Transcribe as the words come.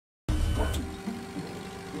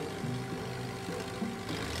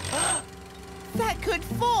That could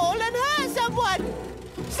fall and hurt someone!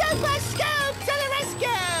 Super Scoop to the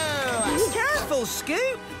rescue! Careful,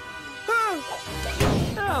 Scoop!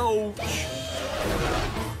 Ouch!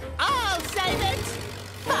 I'll save it!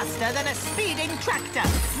 Faster than a speeding tractor!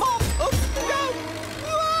 More... Oops, no!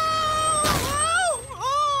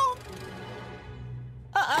 Whoa!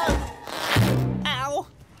 Uh-oh! Ow!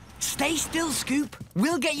 Stay still, Scoop.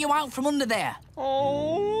 We'll get you out from under there.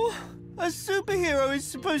 Oh... A superhero is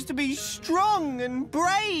supposed to be strong and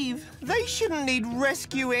brave. They shouldn't need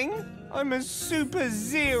rescuing. I'm a super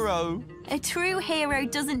zero. A true hero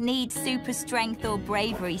doesn't need super strength or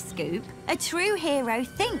bravery, Scoop. A true hero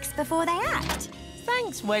thinks before they act.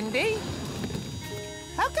 Thanks, Wendy.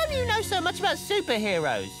 How come you know so much about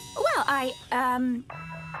superheroes? Well,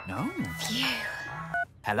 No. Phew.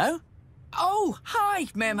 Hello? Oh, hi,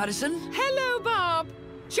 Mayor Madison. Hello, Bob.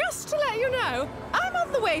 Just to let you know, I'm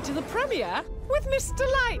on the way to the premiere with Mr.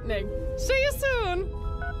 Lightning. See you soon.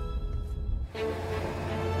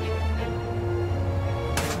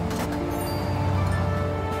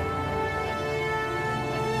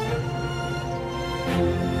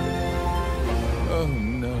 Oh,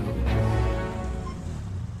 no.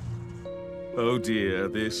 Oh, dear,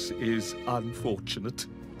 this is unfortunate.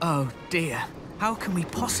 Oh, dear. How can we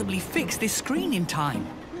possibly fix this screen in time?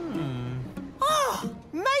 Oh,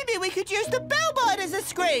 maybe we could use the billboard as a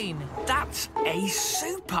screen. That's a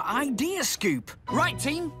super idea, Scoop. Right,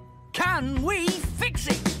 team? Can we fix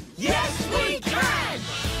it? Yes, we can!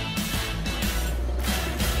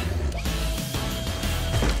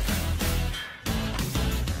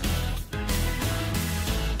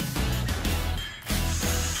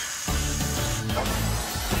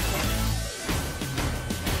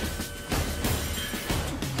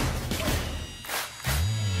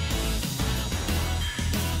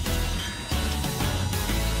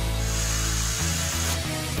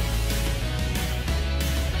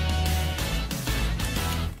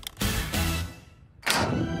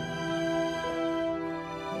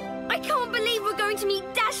 I can't believe we're going to meet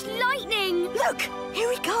Dash Lightning! Look,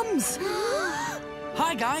 here he comes.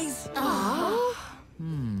 Hi, guys.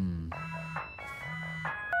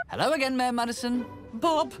 Hello again, Mayor Madison.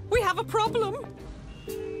 Bob, we have a problem.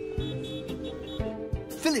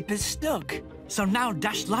 Philip is stuck, so now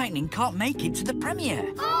Dash Lightning can't make it to the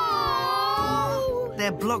premiere. Oh!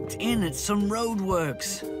 They're blocked in at some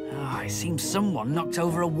roadworks. It seems someone knocked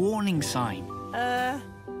over a warning sign.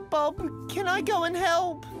 Bob, can I go and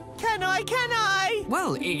help? Can I?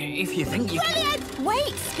 Well, if you think you can... Brilliant!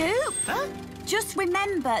 Wait, Scoop! Huh? Just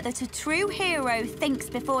remember that a true hero thinks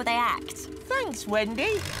before they act. Thanks,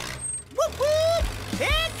 Wendy. Whoop, whoop!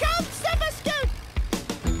 Here comes Super Scoop!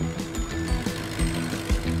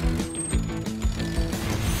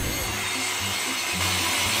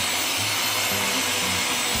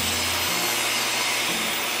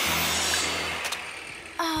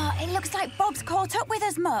 It looks like Bob's caught up with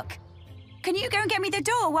us, Muck. Can you go and get me the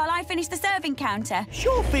door while I finish the serving counter?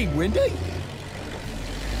 Sure thing, Wendy. There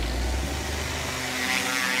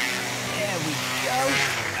we go.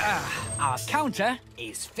 Our counter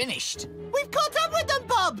is finished. We've caught up with them,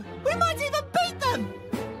 Bob! We might even beat them!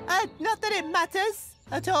 Not that it matters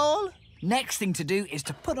at all. Next thing to do is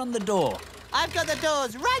to put on the door. I've got the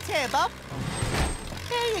doors right here, Bob.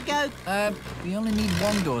 Here you go. We only need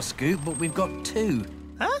one door, Scoop, but we've got two.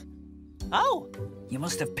 Huh? Oh. You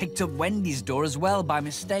must have picked up Wendy's door as well by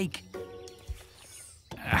mistake.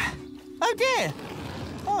 Oh, dear.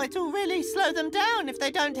 Oh, it'll really slow them down if they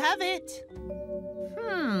don't have it.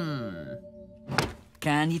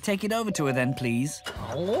 Can you take it over to her then, please?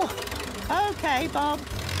 Oh. OK, Bob.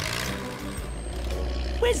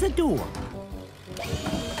 Where's the door?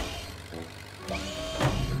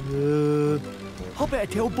 I better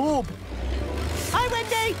tell Bob. Hi,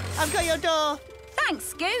 Wendy. I've got your door. Thanks,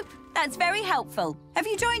 Scoop. That's very helpful. Have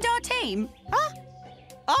you joined our team? Huh?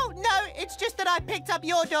 Oh, no, it's just that I picked up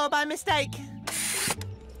your door by mistake.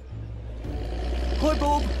 Hi,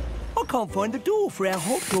 Bob. I can't find the door for our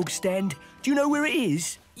hot dog stand. Do you know where it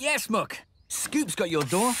is? Yes, Muck. Scoop's got your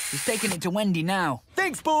door. He's taking it to Wendy now.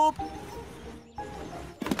 Thanks, Bob.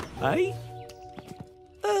 Hey?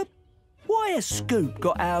 Why has Scoop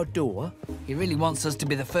got our door? He really wants us to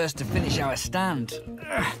be the first to finish our stand.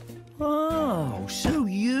 Oh, so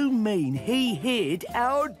you mean he hid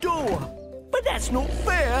our door? But that's not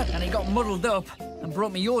fair. And he got muddled up and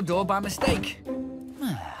brought me your door by mistake.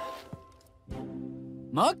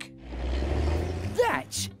 Muck?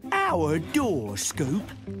 That's our door, Scoop.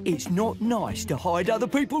 It's not nice to hide other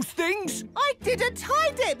people's things. I didn't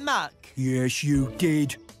hide it, Muck. Yes, you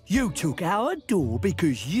did. You took our door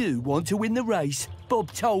because you want to win the race.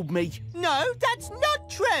 Bob told me. No, that's not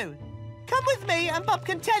true. Come with me and Bob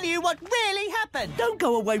can tell you what really happened. Don't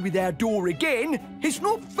go away with our door again. It's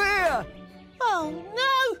not fair. Oh,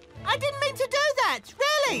 no! I didn't mean to do that!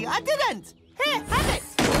 Really, I didn't! Here, have it!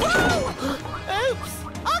 Whoa! Oops!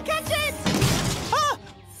 I'll catch it! Ah!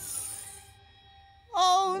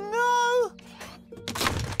 Oh, no!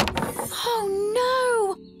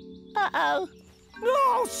 Oh, no! Uh-oh.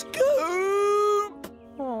 Oh, Scoop!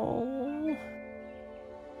 Oh.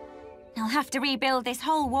 I'll have to rebuild this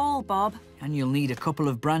whole wall, Bob. And you'll need a couple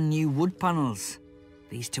of brand new wood panels.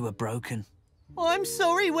 These two are broken. I'm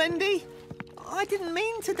sorry, Wendy. I didn't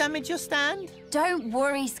mean to damage your stand. Don't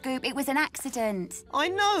worry, Scoop. It was an accident. I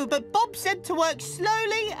know, but Bob said to work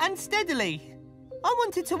slowly and steadily. I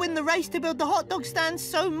wanted to win the race to build the hot dog stand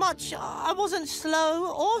so much I wasn't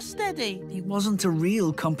slow or steady. It wasn't a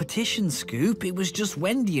real competition, Scoop. It was just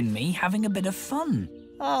Wendy and me having a bit of fun.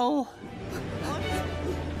 Oh.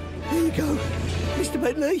 Here you go, Mr.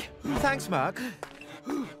 Bentley. Thanks, Muck.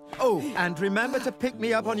 Oh, and remember to pick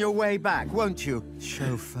me up on your way back, won't you,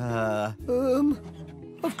 chauffeur?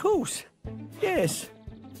 Of course. Yes.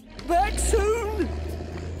 Back soon.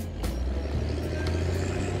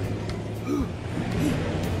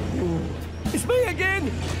 It's me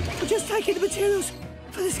again. I'm just taking the materials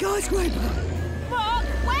for the skyscraper. Muck,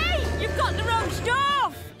 wait! You've got the wrong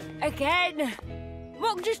stuff! Again.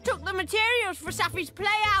 Muck just took the materials for Saffy's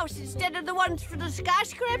playhouse instead of the ones for the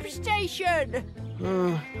skyscraper station.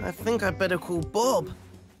 I think I'd better call Bob.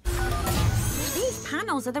 These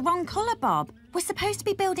panels are the wrong colour, Bob. We're supposed to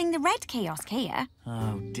be building the red kiosk here.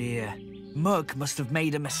 Oh, dear. Muck must have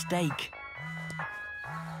made a mistake.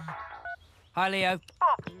 Hi, Leo.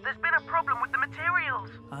 Bob, there's been a problem with the materials.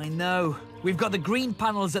 I know. We've got the green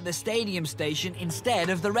panels at the stadium station instead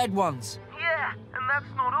of the red ones. Yeah, and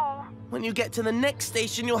that's not all. When you get to the next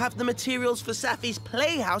station, you'll have the materials for Saffy's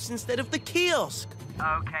playhouse instead of the kiosk.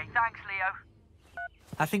 OK, thanks, Leo.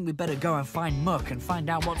 I think we'd better go and find Muck and find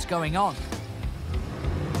out what's going on.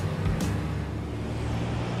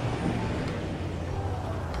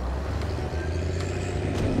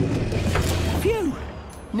 Phew.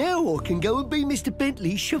 Now I can go and be Mr.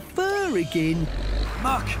 Bentley's chauffeur again.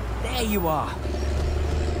 Muck, there you are.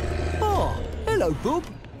 Oh, hello, Bob.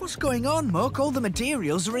 What's going on, Muck? All the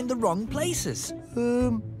materials are in the wrong places.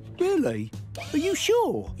 Really? Are you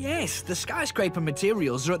sure? Yes, the skyscraper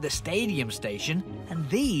materials are at the stadium station, and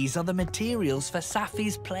these are the materials for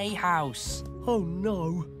Saffy's playhouse. Oh,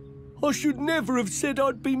 no. I should never have said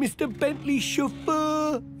I'd be Mr. Bentley's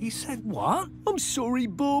chauffeur. You said what? I'm sorry,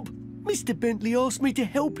 Bob. Mr. Bentley asked me to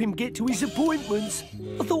help him get to his appointments.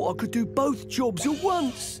 I thought I could do both jobs at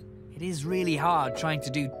once. It is really hard trying to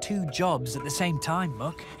do two jobs at the same time,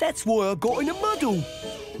 Muck. That's why I got in a muddle.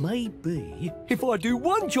 Maybe if I do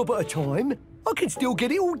one job at a time, I can still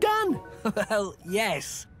get it all done. Well,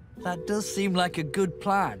 yes. That does seem like a good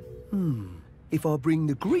plan. If I bring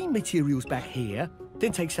the green materials back here,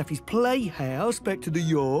 then take Saffy's playhouse back to the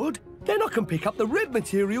yard, then I can pick up the red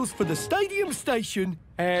materials for the stadium station.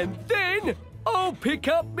 And then I'll pick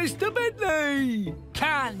up Mr. Bentley.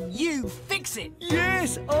 Can you fix it?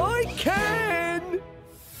 Yes, I can.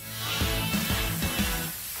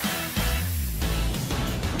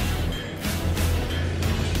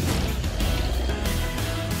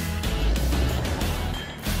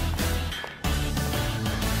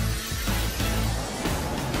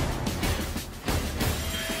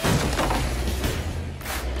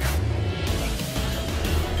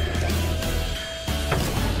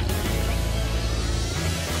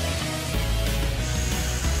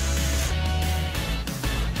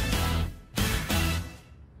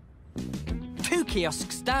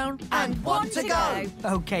 Kiosks down And one to go.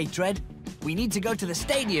 OK, Tread. We need to go to the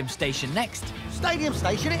stadium station next. Stadium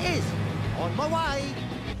station it is. On my way.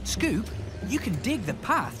 Scoop, you can dig the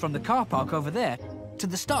path from the car park over there to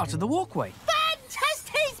the start of the walkway.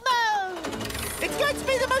 Fantastismo! It's going to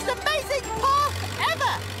be the most amazing path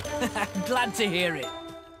ever! Glad to hear it.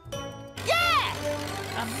 Yeah!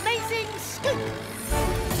 Amazing scoop!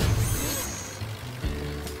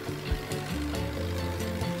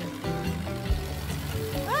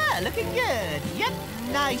 Looking good. Yep,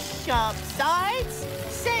 nice sharp sides.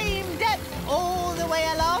 Same depth all the way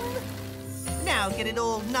along. Now get it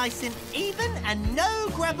all nice and even and no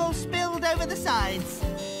gravel spilled over the sides.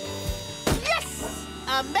 Yes!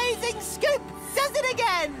 Amazing scoop! Does it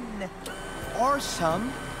again!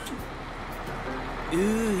 Awesome.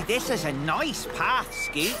 Ooh, this is a nice path,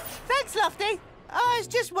 Scoop. Thanks, Lofty. Oh, it's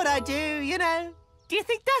just what I do, you know. Do you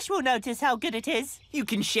think Dash will notice how good it is? You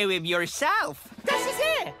can show him yourself. Dash is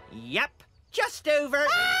here! Yep, just over.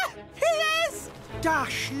 Ah! He is!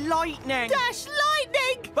 Dash Lightning! Dash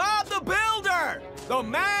Lightning! Bob the Builder! The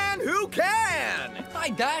man who can! Hi,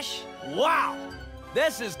 Dash. Wow!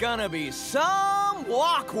 This is gonna be some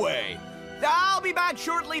walkway. I'll be back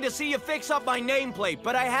shortly to see you fix up my nameplate,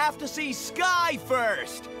 but I have to see Sky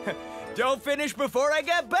first. Don't finish before I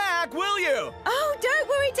get back, will you? Oh, don't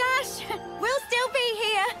worry, Dash. We'll still be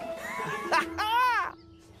here.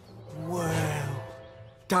 Whoa.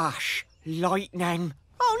 Dash Lightning.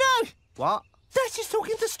 Oh, no! What? Dash is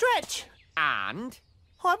talking to Stretch. And?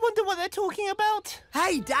 I wonder what they're talking about.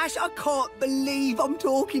 Hey, Dash, I can't believe I'm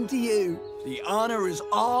talking to you. The honor is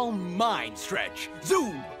all mine, Stretch.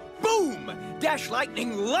 Zoom! Boom! Dash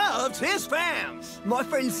Lightning loves his fans! My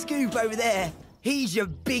friend Scoop over there, he's your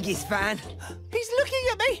biggest fan. He's looking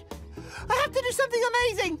at me. I have to do something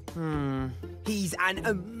amazing. He's an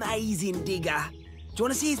amazing digger. Do you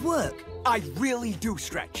want to see his work? I really do,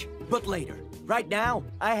 Stretch. But later. Right now,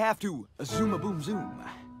 I have to zoom-a-boom-zoom.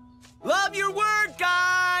 Love your work,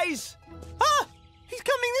 guys! Ah! He's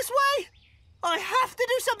coming this way! I have to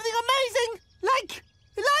do something amazing! Like...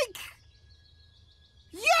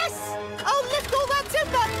 Yes! I'll lift all that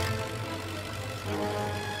timber!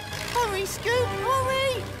 Hurry, Scoop,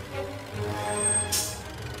 hurry!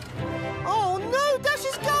 Oh, no, Dash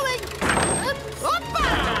is going! Hoppa!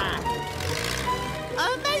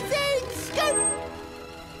 Amazing, Scoop!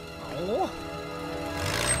 Oh.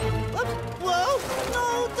 Whoa! No,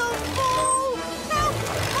 don't fall! Help!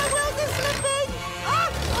 My wheels are slipping! Ah!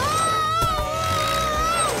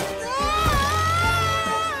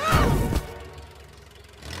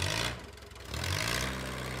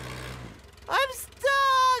 I'm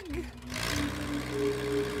stuck!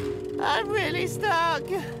 I'm really stuck.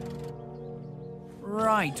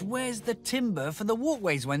 Right, where's the timber for the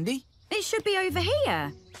walkways, Wendy? It should be over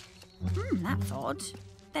here. That's odd.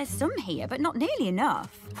 There's some here, but not nearly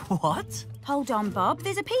enough. What? Hold on, Bob.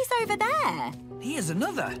 There's a piece over there. Here's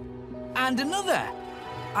another. And another.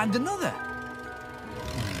 And another.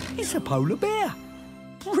 It's a polar bear.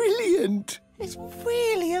 Brilliant. It's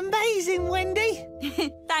really amazing, Wendy.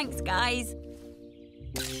 Thanks, guys.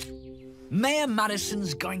 Mayor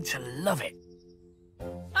Madison's going to love it.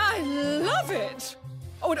 I love it!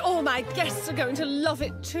 Oh, and all my guests are going to love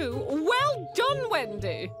it too. Well done,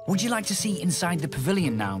 Wendy. Would you like to see inside the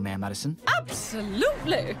pavilion now, Mayor Madison?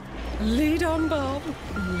 Absolutely. Lead on, Bob.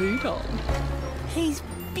 Lead on. He's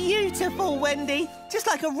beautiful, Wendy. Just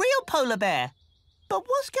like a real polar bear. But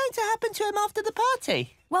what's going to happen to him after the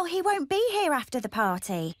party? Well, he won't be here after the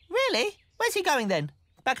party. Really? Where's he going then?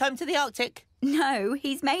 Back home to the Arctic? No,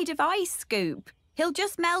 he's made of ice, Scoop. He'll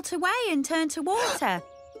just melt away and turn to water,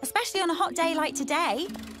 especially on a hot day like today.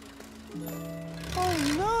 Oh,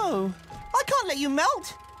 no. I can't let you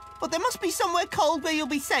melt. But there must be somewhere cold where you'll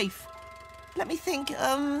be safe. Let me think.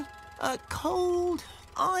 Cold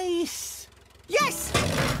ice. Yes!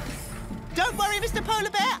 Don't worry, Mr.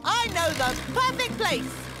 Polar Bear. I know the perfect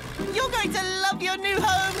place. You're going to love your new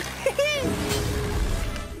home.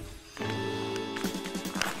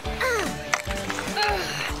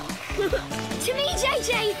 To me,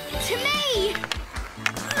 JJ! To me!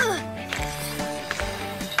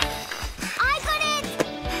 I got it!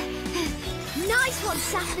 Nice one,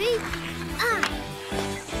 Sappy!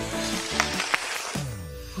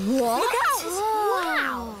 What? Look out!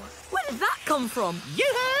 Wow! Where did that come from?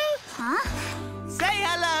 Yoo-hoo! Huh? Say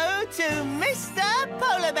hello to Mr.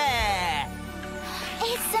 Polar Bear.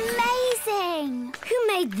 It's amazing! Who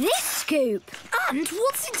made this scoop? And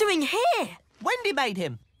what's he doing here? Wendy made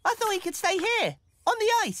him. I thought he could stay here, on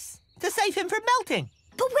the ice, to save him from melting.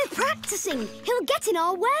 But we're practicing. He'll get in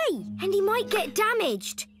our way, and he might get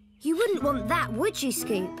damaged. You wouldn't want that, would you,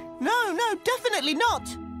 Scoop? No, definitely not.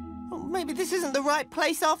 Oh, maybe this isn't the right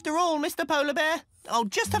place after all, Mr. Polar Bear. I'll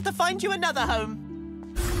just have to find you another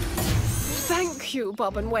home. Thank you,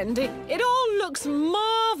 Bob and Wendy. It all looks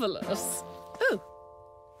marvellous. Oh,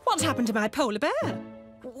 what's happened to my polar bear?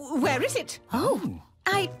 Where is it? Oh.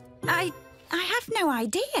 I have no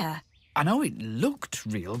idea. I know it looked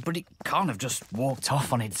real, but it can't have just walked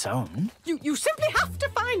off on its own. You simply have to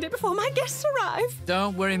find it before my guests arrive.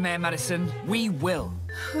 Don't worry, Mayor Madison. We will.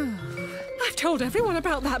 I've told everyone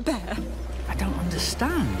about that bear. I don't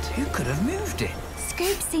understand. Who could have moved it?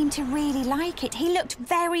 Scoop seemed to really like it. He looked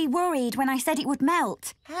very worried when I said it would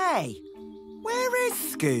melt. Hey, where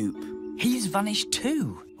is Scoop? He's vanished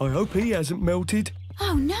too. I hope he hasn't melted.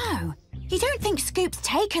 Oh, no. You don't think Scoop's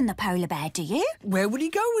taken the polar bear, do you? Where would he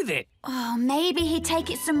go with it? Oh, maybe he'd take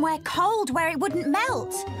it somewhere cold where it wouldn't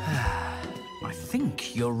melt. I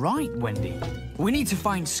think you're right, Wendy. We need to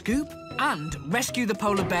find Scoop and rescue the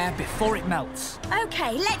polar bear before it melts.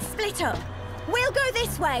 OK, let's split up. We'll go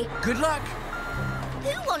this way. Good luck.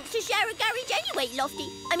 Who wants to share a garage anyway, Lofty?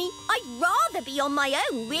 I mean, I'd rather be on my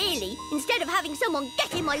own, really, instead of having someone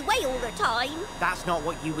get in my way all the time. That's not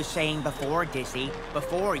what you were saying before, Dizzy.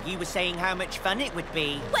 Before, you were saying how much fun it would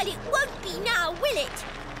be. Well, it won't be now, will it?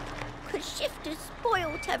 Because Shifter's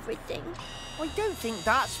spoilt everything. I don't think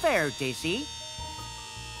that's fair, Dizzy.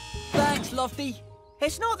 Thanks, Lofty.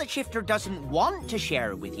 It's not that Shifter doesn't want to share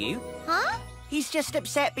it with you. Huh? He's just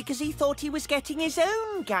upset because he thought he was getting his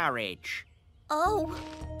own garage. Oh,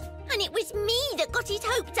 and it was me that got his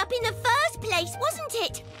hopes up in the first place, wasn't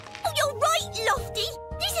it? Oh, you're right, Lofty.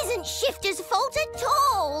 This isn't Shifter's fault at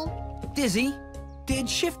all. Dizzy, did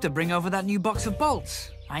Shifter bring over that new box of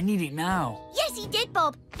bolts? I need it now. Yes, he did,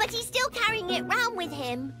 Bob, but he's still carrying it round with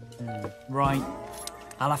him. Right.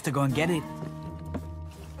 I'll have to go and get it.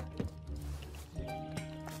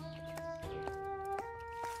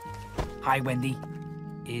 Hi, Wendy.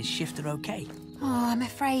 Is Shifter okay? Oh, I'm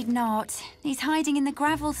afraid not. He's hiding in the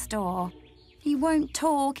gravel store. He won't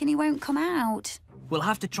talk and he won't come out. We'll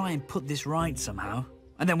have to try and put this right somehow.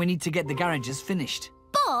 And then we need to get the garages finished.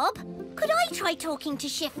 Bob, could I try talking to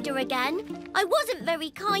Shifter again? I wasn't very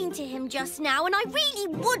kind to him just now, and I really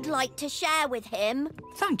would like to share with him.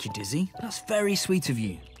 Thank you, Dizzy. That's very sweet of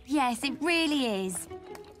you. Yes, it really is.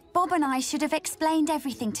 Bob and I should have explained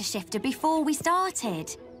everything to Shifter before we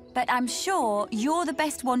started. But I'm sure you're the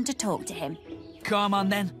best one to talk to him. Come on,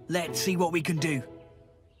 then. Let's see what we can do.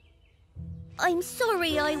 I'm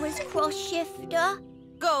sorry I was cross, Shifter.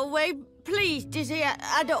 Go away, please, Dizzy.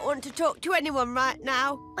 I don't want to talk to anyone right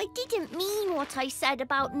now. I didn't mean what I said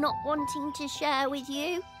about not wanting to share with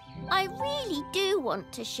you. I really do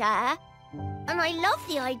want to share. And I love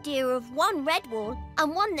the idea of one red wall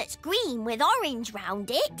and one that's green with orange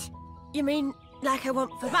round it. You mean like I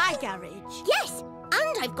want for my garage? Yes,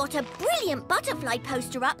 and I've got a brilliant butterfly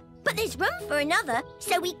poster up, but there's room for another,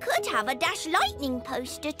 so we could have a Dash Lightning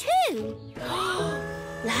poster too.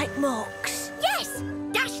 Like Muck's? Yes!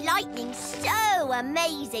 Dash Lightning's so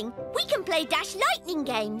amazing. We can play Dash Lightning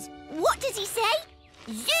games. What does he say?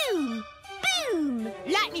 Zoom! Boom!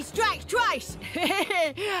 Lightning strikes twice!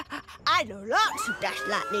 I know lots of Dash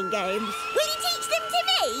Lightning games. Will you teach them to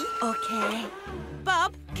me? OK.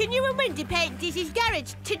 Bob, can you and Wendy paint Dizzy's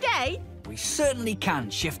garage today? We certainly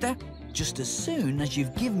can, Shifter. Just as soon as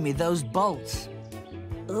you've given me those bolts.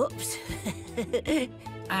 Oops.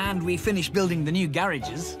 And we finish building the new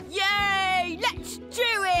garages. Yay! Let's do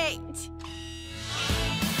it!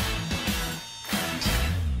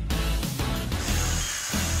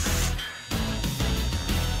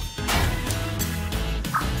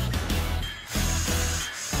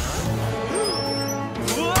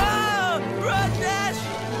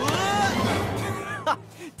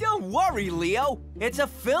 Don't worry, Leo. It's a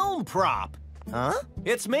film prop. Huh?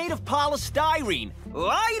 It's made of polystyrene,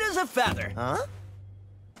 light as a feather. Huh?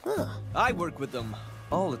 Huh. I work with them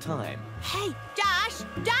all the time. Hey, Dash!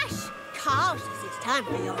 Dash! Carl says it's time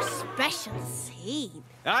for your special scene.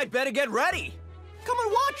 I'd better get ready. Come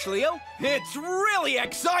and watch, Leo. It's really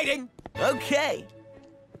exciting. Okay.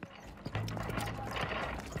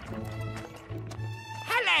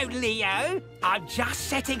 Hello, Leo. I'm just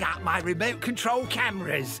setting up my remote control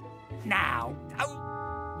cameras. Now,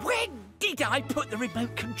 where did I put the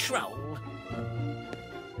remote control?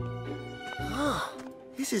 Oh,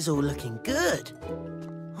 this is all looking good.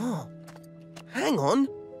 Oh, hang on.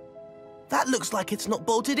 That looks like it's not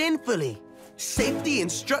bolted in fully. Safety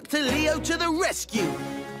instructor Leo to the rescue.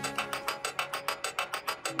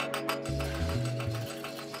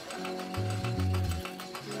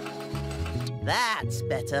 That's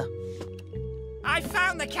better. I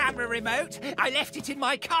found the camera remote. I left it in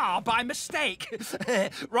my car by mistake.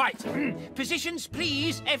 Right. Positions,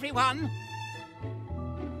 please, everyone.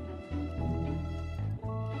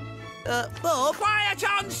 Bob? Quiet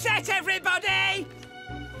on set, everybody!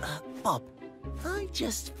 Bob, I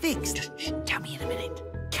just fixed... Shh, tell me in a minute.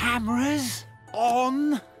 Cameras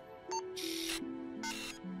on.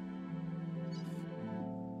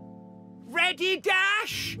 Ready,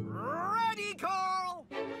 Dash? Ready, Carl!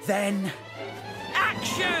 Then,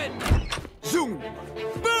 action! Zoom!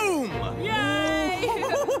 Boom! Yay!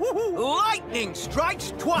 Lightning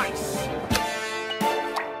strikes twice!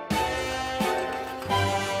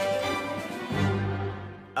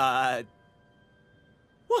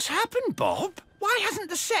 What's happened, Bob? Why hasn't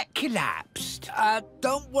the set collapsed?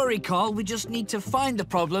 Don't worry, Carl. We just need to find the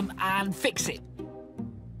problem and fix it.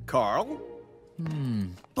 Carl?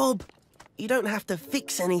 Bob, you don't have to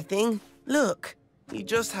fix anything. Look, you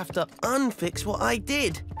just have to unfix what I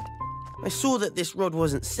did. I saw that this rod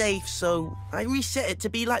wasn't safe, so I reset it to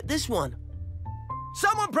be like this one.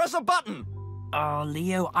 Someone press a button! Oh,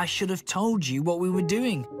 Leo, I should have told you what we were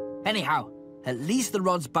doing. Anyhow, at least the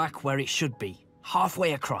rod's back where it should be,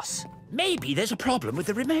 halfway across. Maybe there's a problem with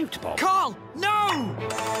the remote, Bob. Carl, no!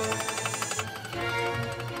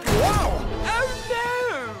 Whoa!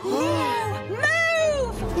 Oh,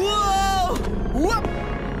 no! Move! Whoa! Whoop!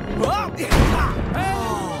 Whoa!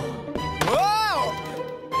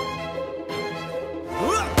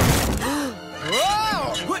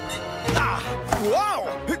 Whoa!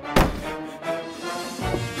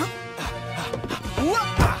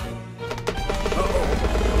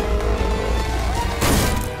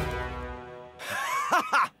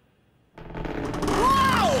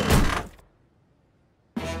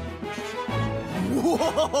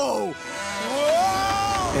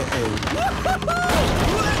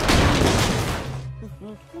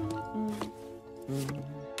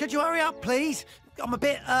 Could you hurry up, please? I'm a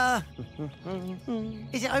bit,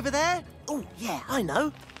 Is it over there? Oh, yeah, I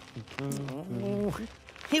know.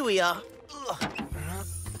 Here we are.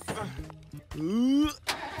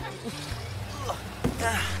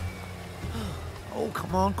 Oh,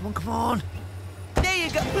 come on, come on, come on. There you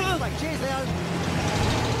go. Right, cheers, Leo.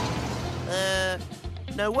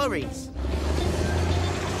 No worries.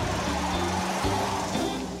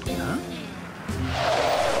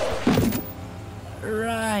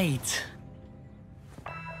 Right.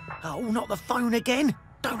 Oh, not the phone again.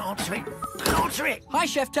 Don't answer it. Don't answer it. Hi,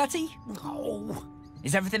 Chef Tatty. Oh.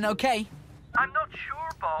 Is everything okay? I'm not sure,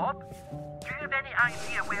 Bob. Do you have any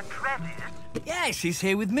idea where Tread is? Yes, he's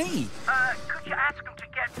here with me. Could you ask him to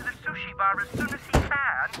get to the sushi bar as soon as he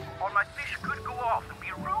can, or my fish could go off and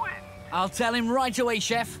be ruined? I'll tell him right away,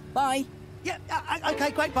 Chef. Bye. Yeah,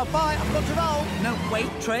 okay, great, Bob. Bye. I've got to roll. No, wait,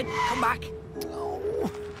 Tread. Come back.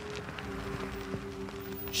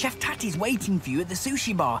 Chef Tatty's waiting for you at the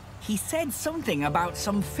sushi bar. He said something about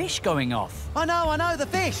some fish going off. I know, the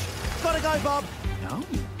fish. Gotta go, Bob. No.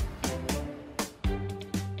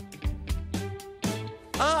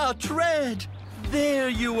 Ah, Tread! There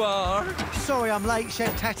you are. Sorry I'm late,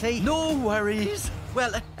 Chef Tatty. No worries.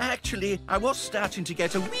 Well, actually, I was starting to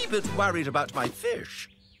get a wee bit worried about my fish.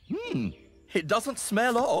 It doesn't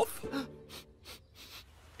smell off.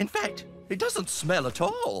 In fact, it doesn't smell at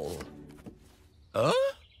all. Huh?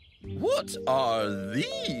 What are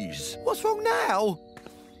these? What's wrong now?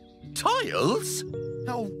 Tiles?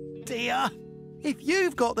 Oh, dear. If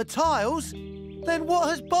you've got the tiles, then what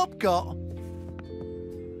has Bob got?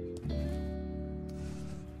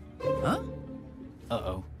 Huh?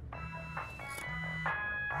 Uh-oh.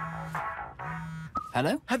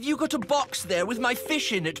 Hello? Have you got a box there with my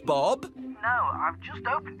fish in it, Bob? No, I've just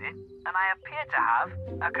opened it, and I appear to have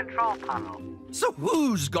a control panel. So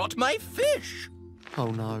who's got my fish? Oh,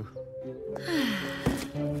 no.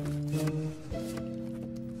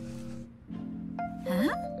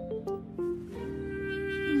 Huh?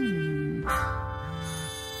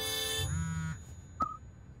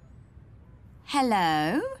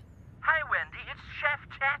 Hello? Hi, Wendy, it's Chef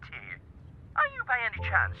Tatty. Are you by any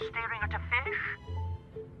chance staring at a fish?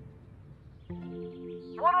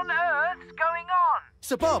 What on earth's going on?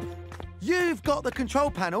 So, Bob, you've got the control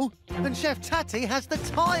panel, and Chef Tatty has the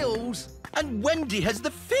tiles. And Wendy has the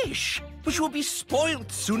fish, which will be spoilt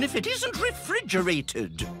soon if it isn't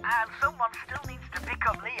refrigerated. And someone still needs to pick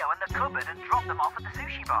up Leo in the cupboard and drop them off at the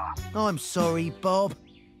sushi bar. I'm sorry, Bob.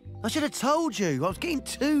 I should have told you. I was getting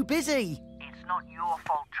too busy. It's not your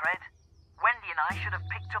fault, Tread. Wendy and I should have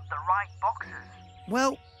picked up the right boxes.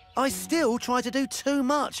 Well, I still tried to do too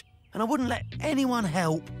much, and I wouldn't let anyone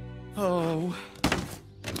help. Oh.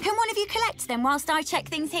 Can one of you collect them whilst I check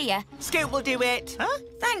things here? Scoop will do it. Huh?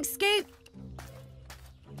 Thanks, Scoop.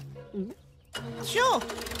 Sure.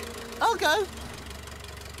 I'll go.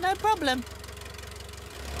 No problem.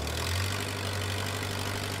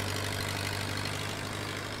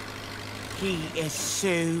 He is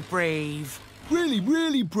so brave. Really,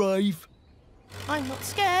 really brave. I'm not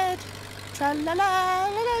scared.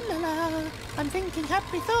 Tra-la-la-la-la-la. I'm thinking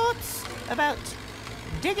happy thoughts about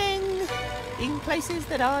digging in places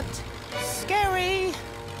that aren't scary,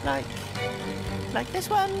 like this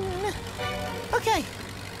one. Okay,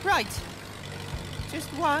 right. Just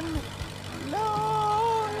one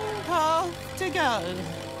long path to go.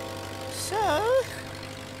 So,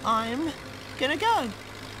 I'm gonna go.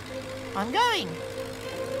 I'm going.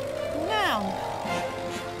 Now.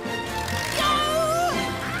 Go!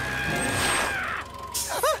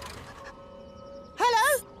 Hello?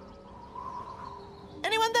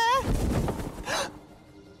 Anyone there?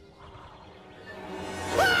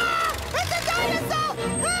 Ah! It's a dinosaur!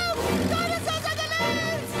 Help! Dinosaurs on the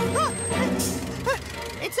loose!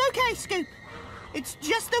 It's okay, Scoop. It's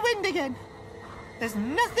just the wind again. There's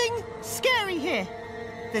nothing scary here.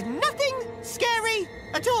 There's nothing scary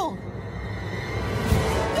at all.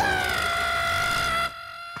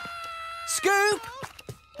 Scoop!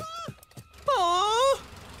 Oh!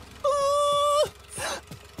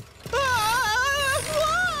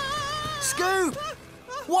 Scoop!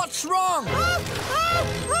 What's wrong?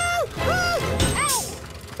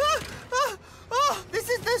 This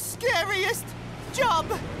is the scariest job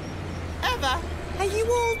ever. Are you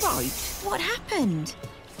all right? What happened?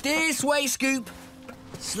 This way, Scoop.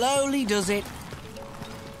 Slowly does it.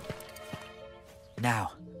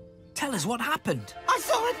 Now, tell us what happened. I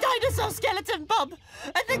saw a dinosaur skeleton, Bob,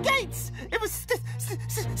 at the gates. It was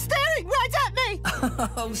staring right at me.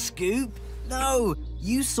 Oh, Scoop. No,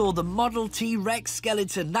 you saw the Model T-Rex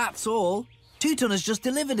skeleton, that's all. Two-Tonner's just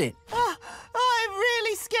delivered it. Oh, it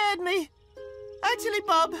really scared me. Actually,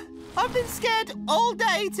 Bob, I've been scared all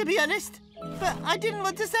day, to be honest. But I didn't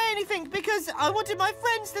want to say anything because I wanted my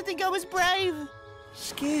friends to think I was brave.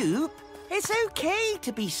 Scoop, it's okay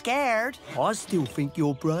to be scared. I still think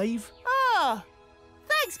you're brave. Oh,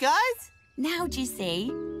 thanks, guys. Now do you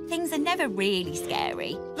see? Things are never really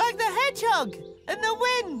scary. Like the hedgehog and the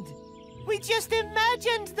wind. We just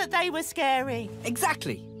imagined that they were scary.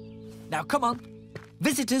 Exactly. Now, come on.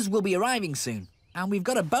 Visitors will be arriving soon, and we've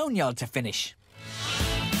got a boneyard to finish.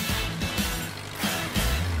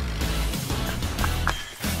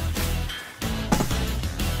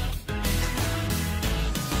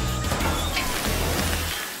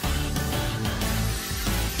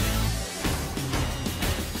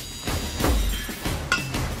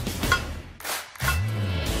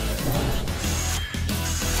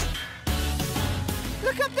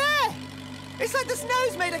 Look up there! It's like the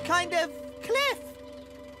snow's made a kind of cliff.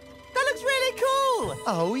 That looks really cool.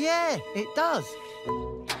 Oh, yeah, it does.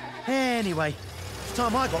 Anyway, it's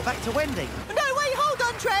time I got back to Wendy. No, wait, hold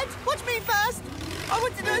on, Tread. Watch me first. I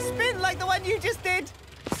want to do a spin like the one you just did.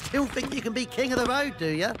 Still think you can be king of the road, do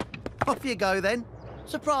you? Off you go, then.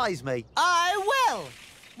 Surprise me. I will.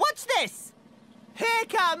 Watch this. Here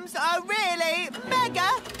comes a really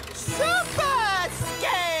mega super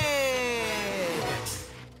skate.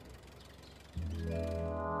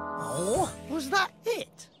 Oh, was that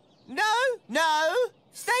it? No.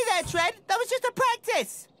 Stay there, Tread. That was just a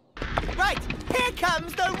practice. Right, here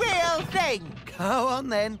comes the real thing. Go on,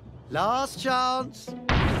 then. Last chance.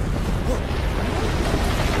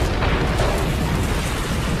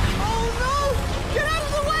 Oh, no! Get out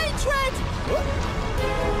of the way, Tread!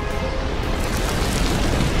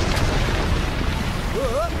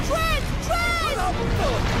 Tread!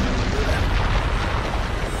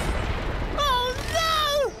 Oh,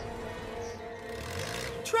 no!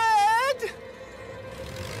 Tread!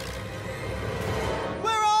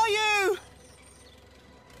 Where are you?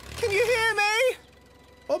 Can you hear me?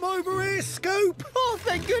 I'm over here, Scoop. Oh,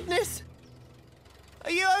 thank goodness.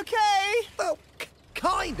 Are you okay? Well,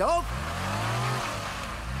 kind of.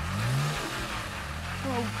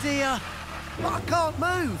 Oh, dear. I can't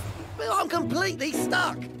move. I'm completely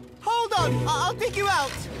stuck. Hold on, I'll dig you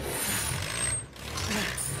out.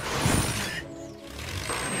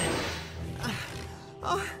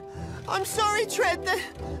 I'm sorry, Tread.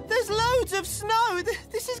 There's loads of snow.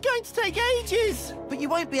 This is going to take ages. But you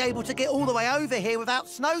won't be able to get all the way over here without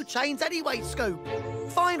snow chains anyway, Scoop.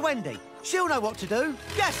 Find Wendy. She'll know what to do.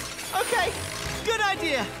 Yes, OK. Good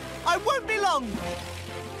idea. I won't be long.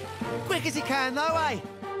 Quick as you can, though, eh?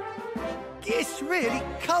 It's really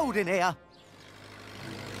cold in here.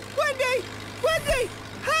 Wendy! Wendy!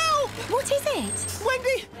 Help! What is it?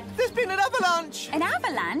 Wendy, there's been an avalanche. An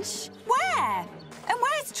avalanche? Where? And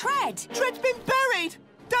where's Tread? Tread's been buried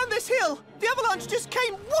down this hill. The avalanche just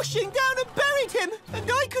came whooshing down and buried him. And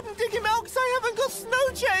I couldn't dig him out because I haven't got snow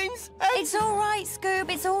chains. And... It's all right, Scoob.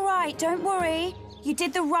 It's all right. Don't worry. You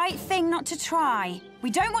did the right thing not to try.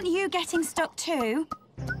 We don't want you getting stuck too.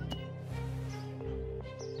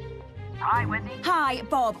 Hi, Wendy. Hi,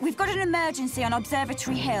 Bob. We've got an emergency on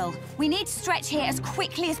Observatory Hill. We need to stretch here as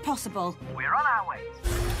quickly as possible. We're on our way.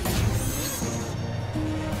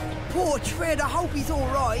 Poor Tread, I hope he's all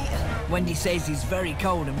right. Wendy says he's very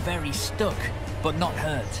cold and very stuck, but not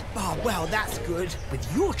hurt. Oh, well, that's good. With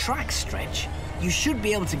your track, Stretch, you should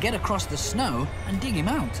be able to get across the snow and dig him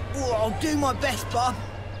out. Oh, I'll do my best, Bob.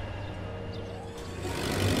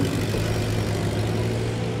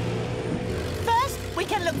 First, we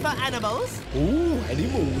can look for animals. Ooh,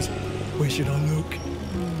 animals. Where should I look?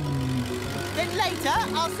 Then later,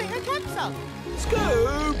 I'll sing a camp song.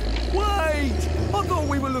 Scoop! Wait! I thought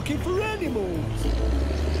we were looking for animals.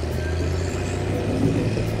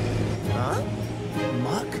 Huh?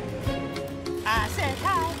 Muck? I said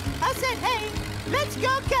hi, I said hey, let's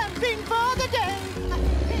go camping for the day.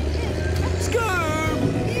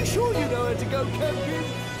 go camping.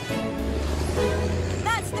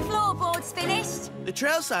 That's the floorboards finished. The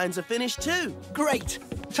trail signs are finished too. Great.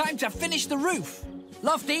 Time to finish the roof.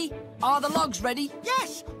 Lofty, are the logs ready?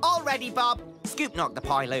 Yes, all ready, Bob. Scoop knocked the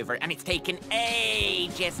pile over, and it's taken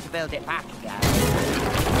ages to build it back again.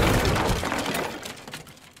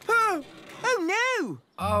 Oh, no!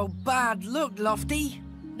 Oh, bad luck, Lofty.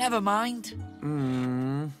 Never mind.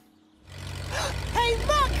 Hey,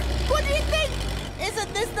 Muck! What do you think?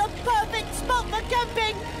 Isn't this the perfect spot for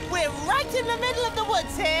camping? We're right in the middle of the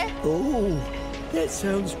woods here. Oh, that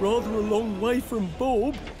sounds rather a long way from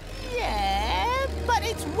Bob. Yeah, but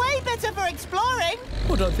it's way better for exploring.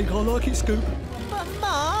 I don't think I like it, Scoop. But,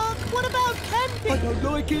 Mark, what about camping? I don't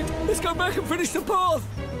like it. Let's go back and finish the path.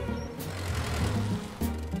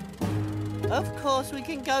 Of course we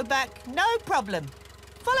can go back, no problem.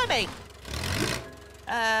 Follow me.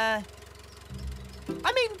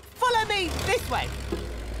 Follow me this way.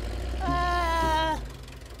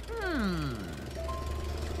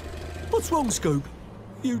 What's wrong, Scoop?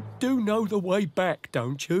 You do know the way back,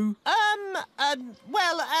 don't you?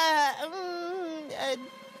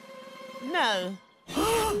 No.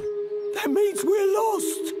 That means we're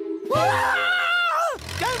lost.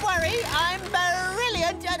 Don't worry, I'm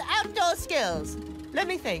brilliant at outdoor skills. Let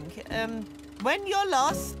me think. When you're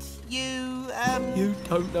lost, you You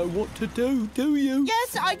don't know what to do you?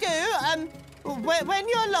 Yes, I do. When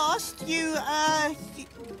you're lost, you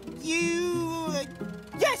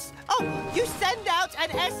yes! Oh, you send out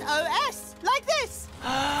an SOS, like this.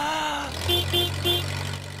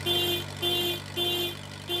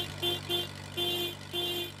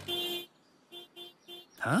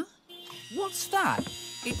 Huh? What's that?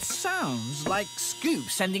 It sounds like Scoop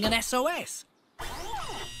sending an SOS.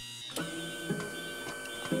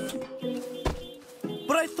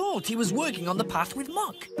 But I thought he was working on the path with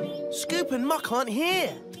Muck. Scoop and Muck aren't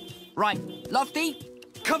here. Right, Lofty,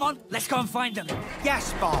 come on, let's go and find them.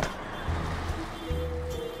 Yes, Bob.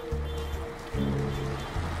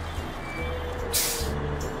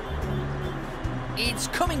 It's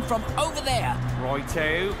coming from over there.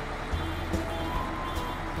 Righto.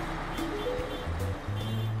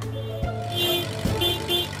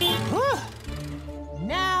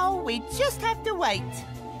 Now we just have to wait.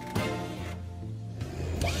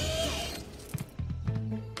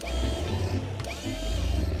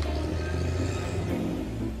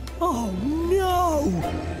 Oh, no!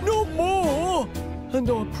 Not more! And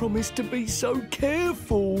I promised to be so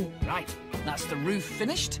careful. Right, that's the roof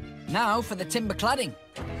finished. Now for the timber cladding.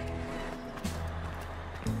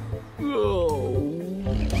 Oh.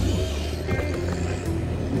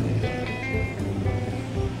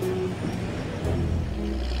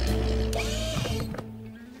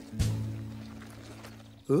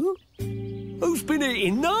 Huh? Who's been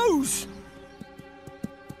eating those?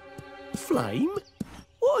 Flame?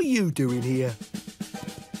 What are you doing here?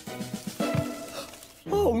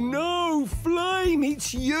 Oh no, Flame,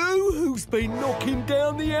 it's you who's been knocking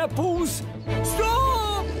down the apples.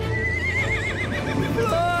 Stop!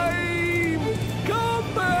 Flame!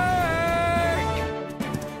 Come back!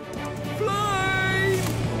 Flame!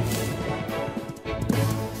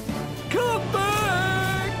 Come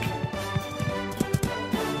back!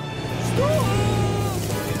 Stop!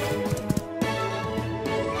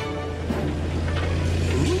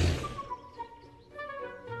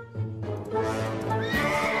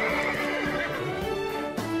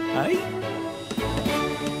 Hey?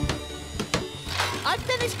 I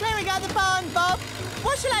finished clearing out the barn, Bob.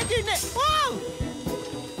 What shall I do next? Whoa!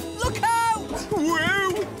 Look out! Whoa!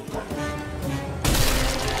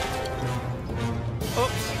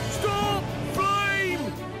 Oops! Stop!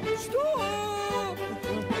 Flame! Stop!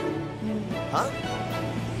 Huh?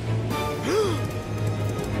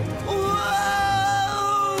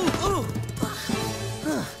 Whoa!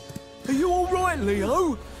 Are you all right,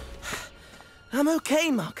 Leo? I'm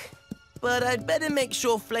okay, Muck. But I'd better make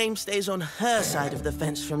sure Flame stays on her side of the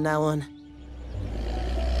fence from now on.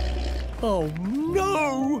 Oh,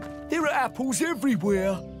 no! There are apples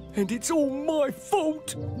everywhere, and it's all my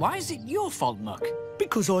fault. Why is it your fault, Muck?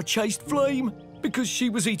 Because I chased Flame, because she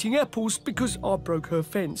was eating apples, because I broke her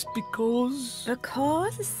fence, because...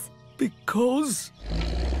 Because? Because...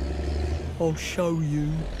 I'll show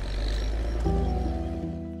you.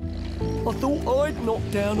 I thought I'd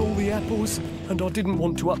knocked down all the apples, and I didn't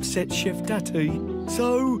want to upset Chef Tatty,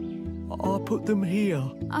 so I put them here.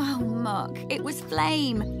 Oh, Muck, it was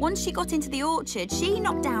Flame. Once she got into the orchard, she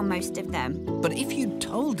knocked down most of them. But if you'd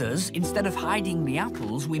told us, instead of hiding the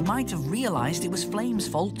apples, we might have realised it was Flame's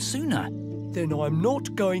fault sooner. Then I'm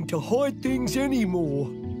not going to hide things anymore.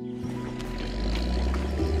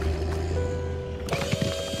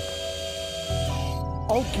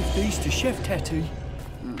 I'll give these to Chef Tatty.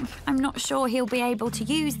 I'm not sure he'll be able to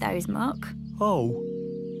use those, Muck. Oh,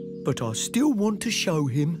 but I still want to show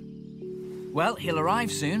him. Well, he'll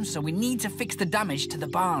arrive soon, so we need to fix the damage to the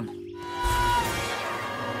barn.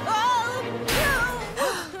 Oh, no!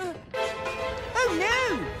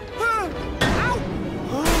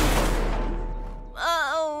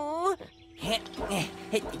 Oh!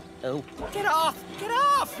 Oh. Get off! Get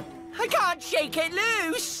off! I can't shake it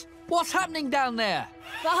loose! What's happening down there?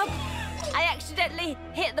 Bob, I accidentally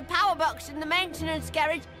hit the power box in the maintenance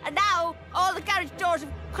garage, and now all the garage doors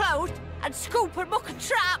have closed, and Scoop and Muck are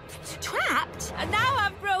trapped. Trapped? And now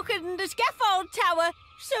I've broken the scaffold tower,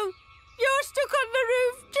 so you're stuck on the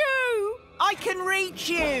roof too. I can reach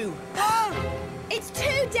you. Oh, it's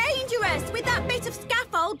too dangerous with that bit of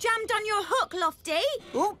scaffold jammed on your hook, Lofty.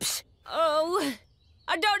 Oops. Oh,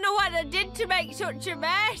 I don't know what I did to make such a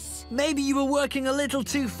mess. Maybe you were working a little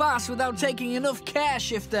too fast without taking enough care,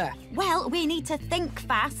 Shifter. Well, we need to think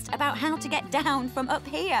fast about how to get down from up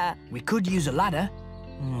here. We could use a ladder.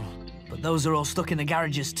 But those are all stuck in the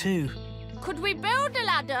garages too. Could we build a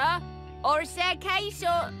ladder? Or a staircase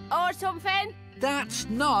or something? That's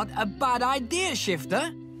not a bad idea,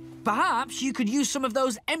 Shifter. Perhaps you could use some of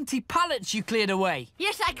those empty pallets you cleared away.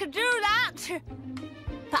 Yes, I could do that.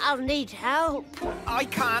 But I'll need help. I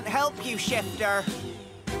can't help you, Shifter.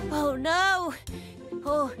 Oh, no.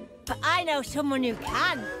 Oh, but I know someone who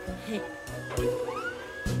can.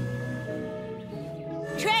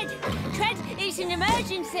 Tread, it's an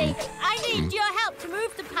emergency. I need your help to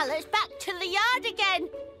move the pallets back to the yard again.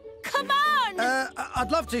 Come on!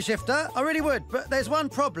 I'd love to, Shifter. I really would, but there's one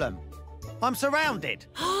problem. I'm surrounded.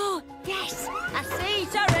 Oh, yes, I see.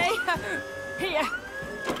 Sorry. Here.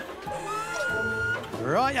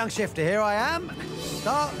 Right, young Shifter, here I am.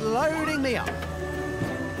 Start loading me up.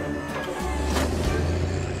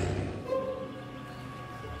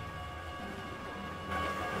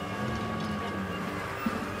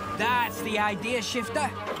 That's the idea, Shifter.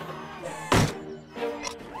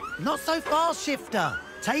 Not so fast, Shifter.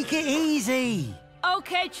 Take it easy.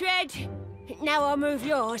 OK, Tread. Now I'll move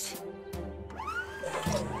yours.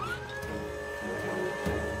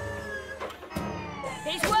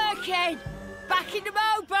 It's working. Back in the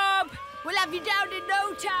boat, Bob. We'll have you down in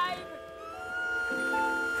no time.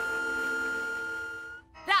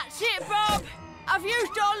 That's it, Bob. I've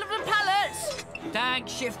used all of the pallets.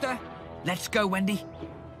 Thanks, Shifter. Let's go, Wendy.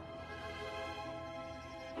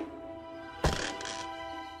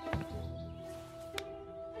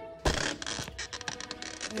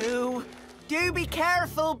 Do be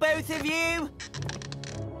careful, both of you.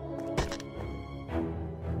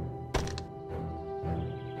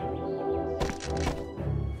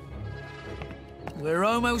 We're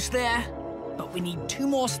almost there, but we need 2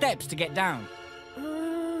 more steps to get down.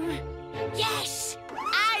 Yes!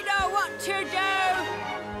 I know what to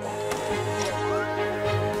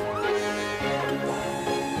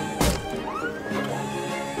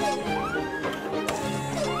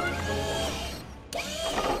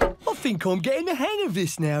I think I'm getting the hang of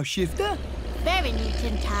this now, Shifter. Very neat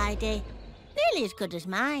and tidy. Nearly as good as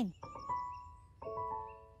mine.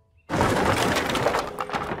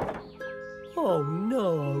 Oh,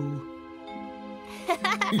 no.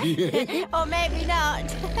 Or maybe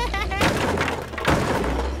not.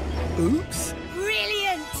 Oops.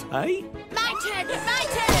 Brilliant! Hey? My turn! My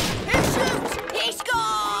turn! Who shoots? He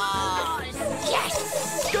scores!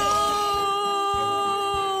 Yes! Go!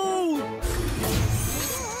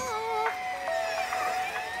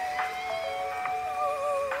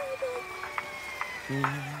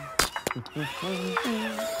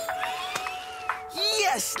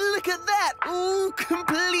 Yes, look at that! All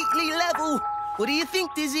completely level. What do you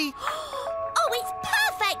think, Dizzy? Oh, it's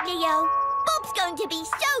perfect, Leo. Bob's going to be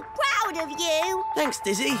so proud of you. Thanks,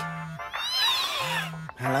 Dizzy.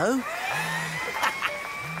 Hello?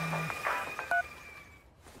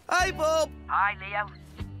 Hi, Bob. Hi, Leo.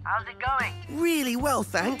 How's it going? Really well,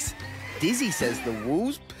 thanks. Dizzy says the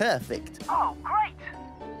wall's perfect. Oh, great.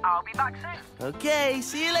 I'll be back soon. OK,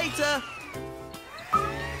 see you later.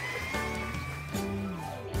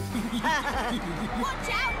 Watch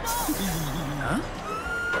out, Bob! Huh?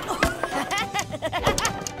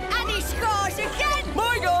 And he scores again!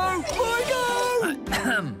 My go! My go!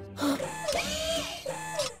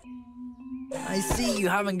 I see you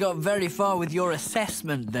haven't got very far with your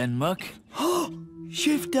assessment then, Muck.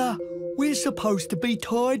 Shifter, we're supposed to be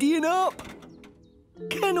tidying up.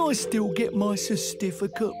 Can I still get my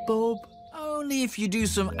certificate, Bob? Only if you do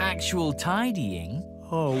some actual tidying.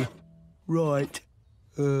 Oh, right.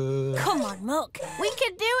 Come on, Muck. We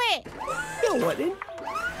can do it. All right, then.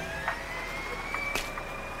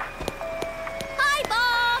 Hi, Bob.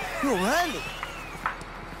 You're early.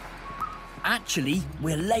 Actually,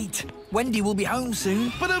 we're late. Wendy will be home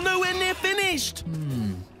soon. But I'm nowhere near finished.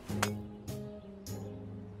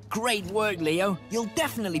 Great work, Leo. You'll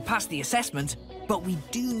definitely pass the assessment, but we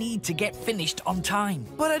do need to get finished on time.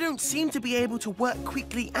 But I don't seem to be able to work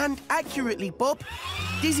quickly and accurately, Bob.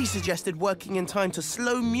 Dizzy suggested working in time to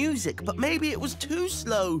slow music, but maybe it was too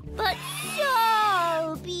slow. But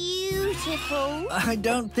so beautiful. I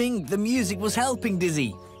don't think the music was helping,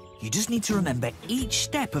 Dizzy. You just need to remember each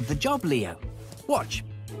step of the job, Leo. Watch.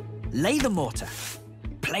 Lay the mortar.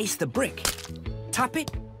 Place the brick. Tap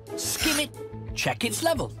it. Skim it. Check its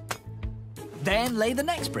level. Then lay the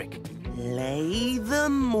next brick. Lay the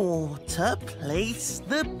mortar, place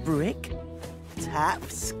the brick, tap,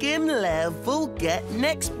 skim, level, get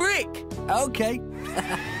next brick. OK.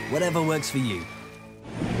 Whatever works for you.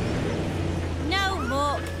 No,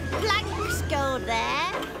 Muck. Planks go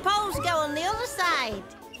there. Poles go on the other side.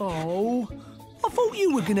 Oh, I thought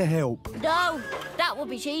you were going to help. No, that would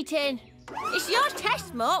be cheating. It's your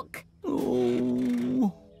test, Muck.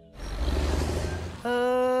 Oh.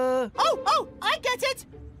 Oh, I get it!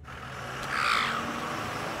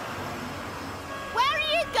 Where are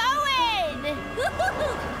you going?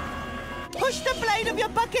 Push the blade of your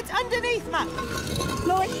bucket underneath, Muck.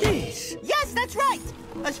 Like this? Yes, that's right.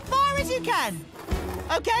 As far as you can.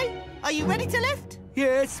 OK, are you ready to lift?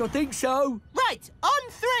 Yes, I think so. Right, on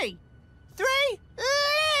 3. 3,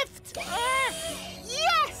 lift!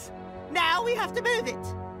 Yes! Now we have to move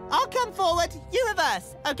it. I'll come forward, you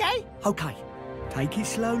reverse, OK? OK. Take it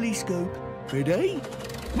slowly, Scoop. Ready?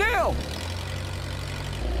 Now!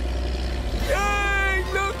 Yay!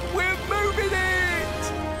 Look, we're moving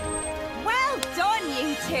it! Well done,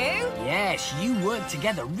 you two. Yes, you worked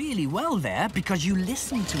together really well there because you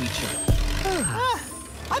listened to each other.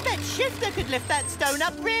 I bet Shifter could lift that stone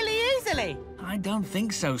up really easily. I don't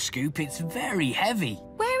think so, Scoop. It's very heavy.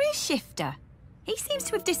 Where is Shifter? He seems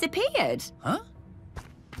to have disappeared. Huh?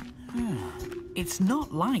 It's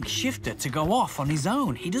not like Shifter to go off on his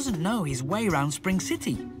own. He doesn't know his way around Spring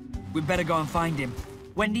City. We'd better go and find him.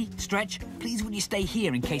 Wendy, Stretch, please would you stay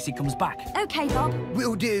here in case he comes back? OK, Bob.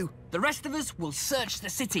 Will do. The rest of us will search the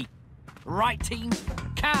city. Right, team?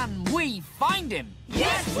 Can we find him?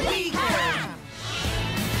 Yes, we can!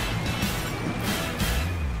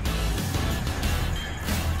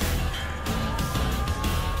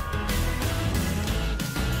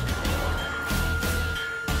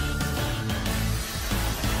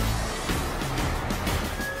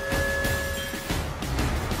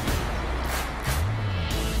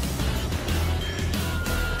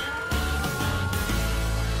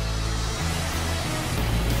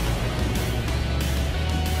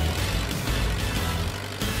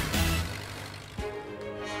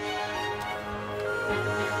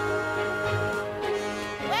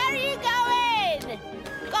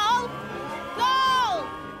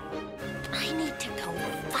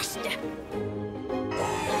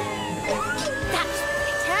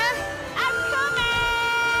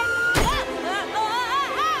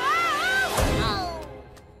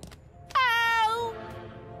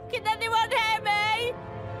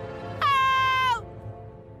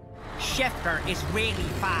 Shifter is really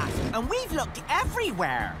fast, and we've looked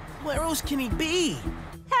everywhere. Where else can he be?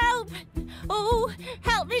 Help! Oh,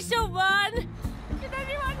 help me, someone! Can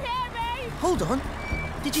anyone hear me? Hold on.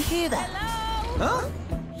 Did you hear that? Hello? Huh?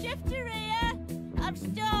 Shifter here. I'm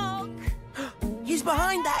stuck. He's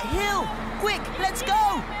behind that hill. Quick, let's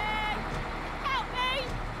go. Help me!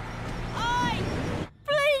 Oi!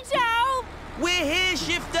 Please help! We're here,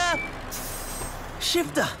 Shifter.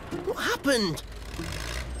 Shifter, what happened?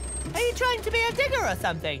 Are you trying to be a digger or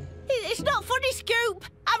something? It's not funny, Scoop.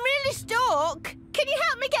 I'm really stuck. Can you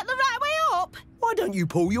help me get the right way up? Why don't you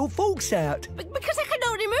pull your forks out? Because I can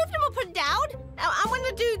only move them up and down. And when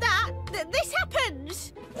I do that, this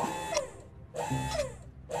happens.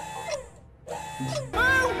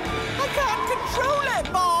 Oh! I can't control it,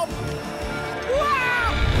 Bob!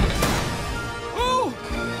 Wow! Oh!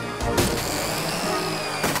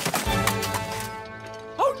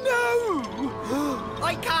 Oh, no!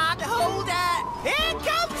 I can't hold it! Here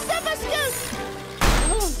comes Summer Scoop!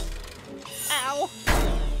 Ow!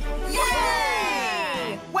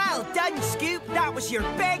 Yay! Well done, Scoop. That was your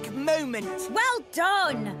big moment. Well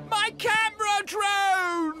done. My camera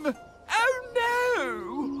drone! Oh,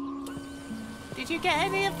 no! Did you get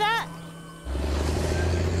any of that?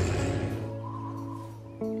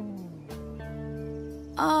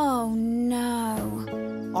 Oh,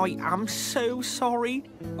 no. I am so sorry.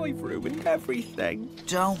 I've ruined everything.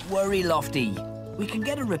 Don't worry, Lofty. We can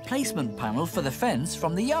get a replacement panel for the fence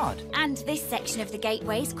from the yard. And this section of the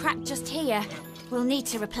gateway's cracked just here. We'll need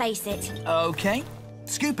to replace it. OK.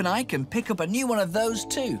 Scoop and I can pick up a new one of those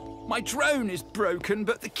too. My drone is broken,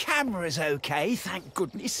 but the camera's OK, thank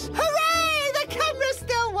goodness. Hooray! The camera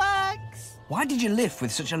still works! Why did you lift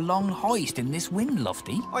with such a long hoist in this wind,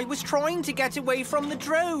 Lofty? I was trying to get away from the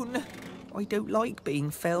drone. I don't like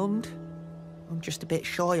being filmed. I'm just a bit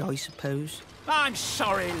shy, I suppose. I'm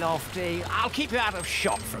sorry, Lofty. I'll keep you out of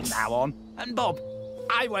shot from now on. And Bob,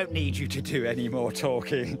 I won't need you to do any more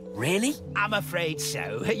talking. Really? I'm afraid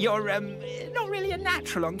so. You're, not really a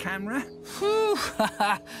natural on camera. Whew,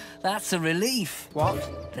 that's a relief.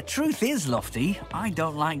 What? The truth is, Lofty, I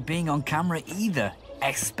don't like being on camera either,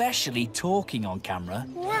 especially talking on camera.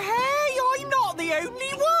 Well, hey, I'm not the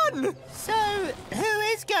only one! So, who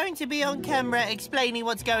is going to be on camera explaining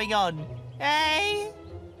what's going on? Eh?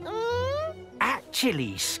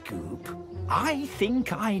 Actually, Scoop, I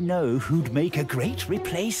think I know who'd make a great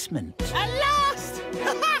replacement. At last!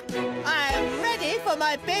 I am ready for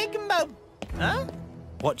my big moment. Huh?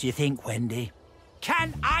 What do you think, Wendy?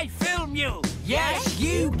 Can I film you? Yes,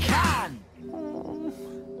 you can!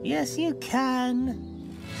 Yes, you can.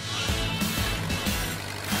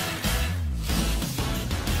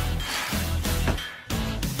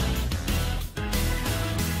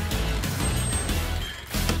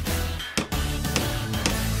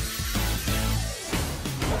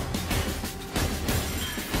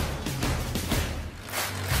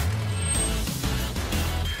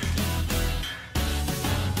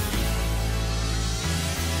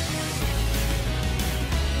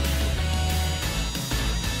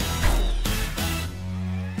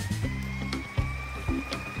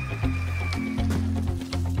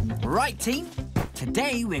 Right, team.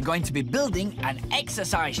 Today we're going to be building an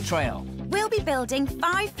exercise trail. We'll be building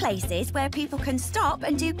 5 places where people can stop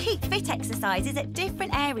and do keep fit exercises at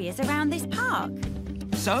different areas around this park.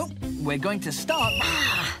 So, we're going to start...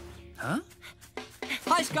 Huh?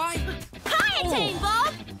 Hi, Sky. Hiya, Team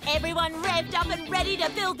Bob! Everyone revved up and ready to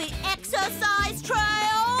build the exercise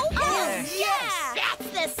trail? Oh, yes! That's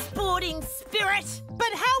the sporting spirit!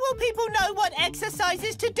 But how will people know what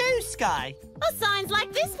exercises to do, Sky? Well, signs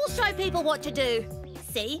like this will show people what to do.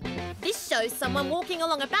 See? This shows someone walking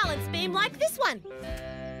along a balance beam like this one.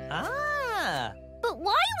 Ah! But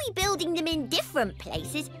why are we building them in different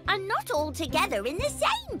places and not all together in the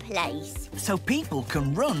same place? So people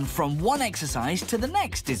can run from one exercise to the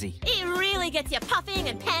next, Dizzy. It really gets you puffing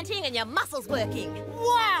and panting and your muscles working.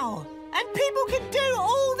 Wow! And people can do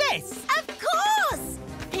all this? Of course!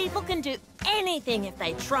 People can do anything if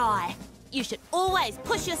they try. You should always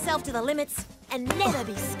push yourself to the limits and never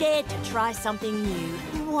be scared to try something new.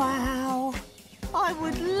 Wow! I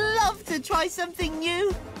would love to try something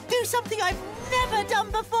new. Do something I've never done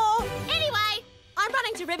before. Anyway, I'm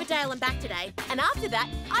running to Riverdale and back today, and after that,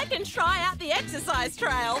 I can try out the exercise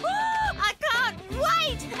trail. I can't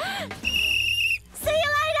wait! See you later!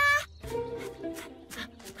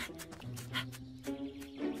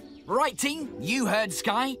 Right, team, you heard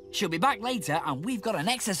Sky. She'll be back later and we've got an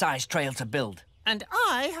exercise trail to build. And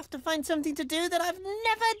I have to find something to do that I've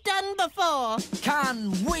never done before.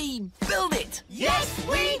 Can we build it? Yes,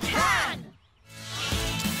 we can!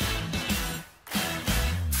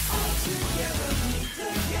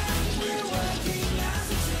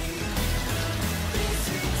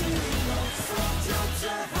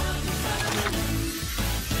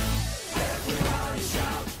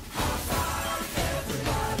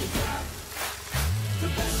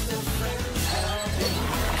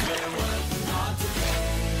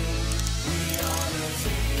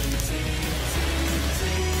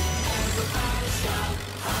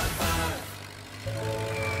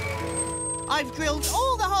 I've drilled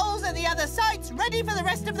all the holes at the other sites, ready for the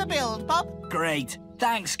rest of the build, Bob. Great.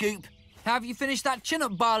 Thanks, Scoop. Have you finished that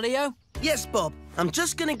chin-up bar, Leo? Yes, Bob. I'm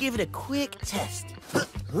just going to give it a quick test. Go,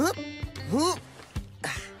 Leo!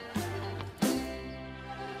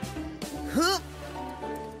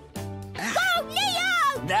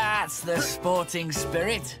 That's the sporting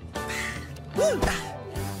spirit.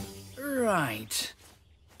 Right.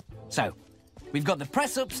 So, we've got the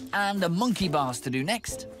press-ups and the monkey bars to do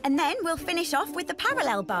next. And then we'll finish off with the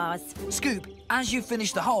parallel bars. Scoop, as you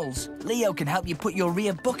finish the holes, Leo can help you put your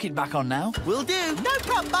rear bucket back on now. Will do. No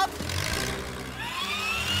problem, Bob.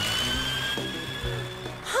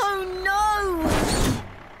 Oh, no!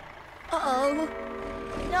 Uh-oh.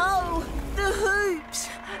 No! The hoops!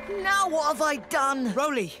 Now what have I done?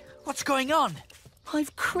 Roley, what's going on?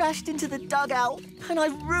 I've crashed into the dugout and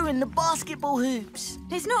I've ruined the basketball hoops.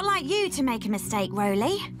 It's not like you to make a mistake,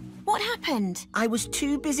 Roley. What happened? I was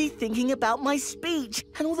too busy thinking about my speech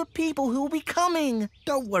and all the people who will be coming.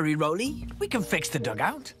 Don't worry, Roley. We can fix the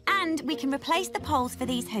dugout. And we can replace the poles for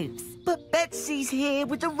these hoops. But Betsy's here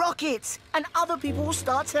with the rockets, and other people will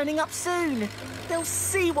start turning up soon. They'll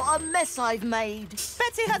see what a mess I've made.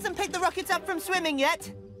 Betsy hasn't picked the rockets up from swimming yet.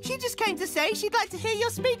 She just came to say she'd like to hear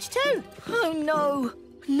your speech too. Oh, no.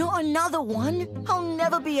 Not another one. I'll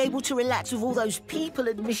never be able to relax with all those people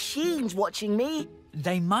and machines watching me.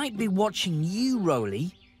 They might be watching you,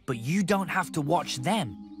 Roley, but you don't have to watch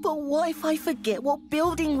them. But what if I forget what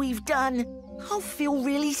building we've done? I'll feel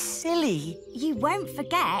really silly. You won't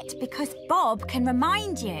forget because Bob can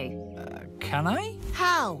remind you. Can I?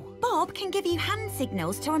 How? Bob can give you hand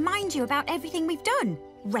signals to remind you about everything we've done.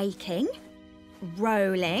 Raking,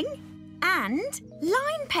 rolling, and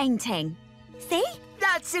line painting. See?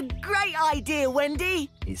 That's a great idea, Wendy.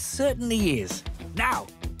 It certainly is. Now,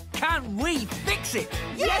 can we fix it?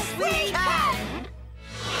 Yes, we can!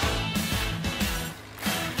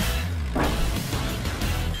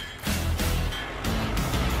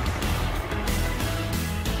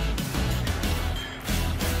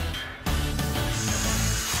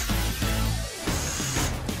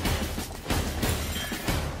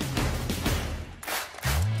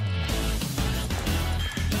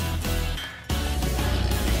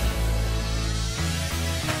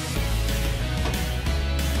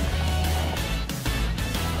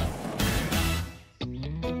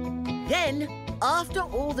 Then, after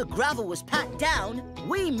all the gravel was packed down,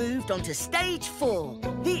 we moved on to stage 4,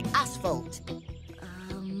 the asphalt.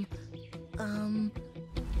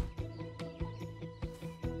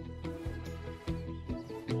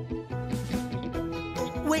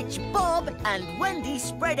 Which Bob and Wendy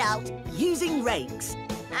spread out using rakes.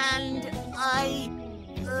 And I,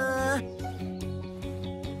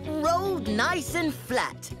 rolled nice and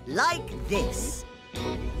flat, like this.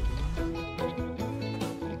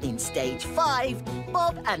 In stage 5,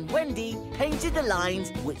 Bob and Wendy painted the lines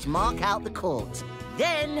which mark out the court.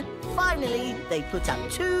 Then, finally, they put up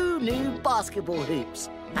 2 new basketball hoops.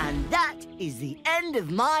 And that is the end of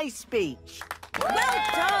my speech. Well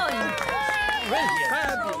done! Brilliant.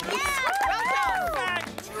 Well done!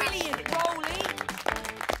 Brilliant, Roley!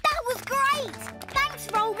 That was great! Thanks,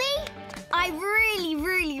 Roley! I really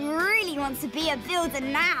want to be a builder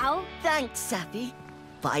now. Thanks, Sappy.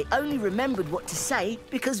 But I only remembered what to say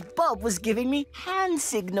because Bob was giving me hand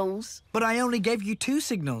signals. But I only gave you 2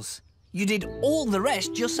 signals. You did all the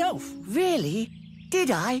rest yourself. Really?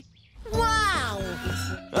 Did I? Wow!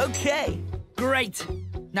 OK. Great.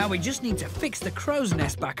 Now we just need to fix the crow's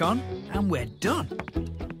nest back on, and we're done.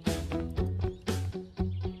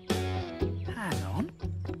 Hang on.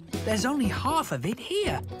 There's only half of it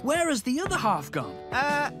here. Where has the other half gone?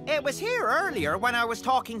 It was here earlier when I was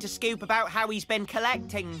talking to Scoop about how he's been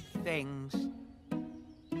collecting things.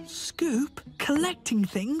 Scoop? Collecting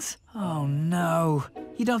things? Oh, no.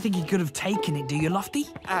 You don't think he could have taken it, do you, Lofty?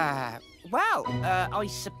 Well, I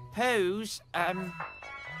suppose,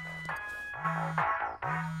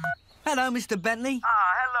 Hello, Mr. Bentley.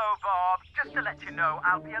 Hello, Bob. Just to let you know,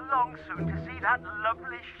 I'll be along soon to see that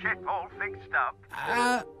lovely ship all fixed up.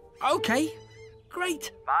 OK.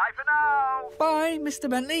 Great. Bye for now. Bye, Mr.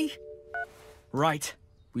 Bentley. Right.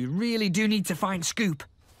 We really do need to find Scoop.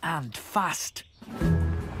 And fast.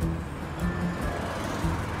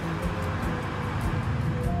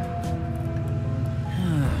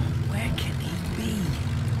 Where can he be?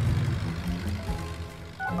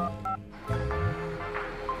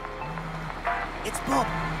 It's Bob.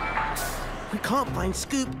 We can't find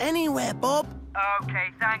Scoop anywhere, Bob.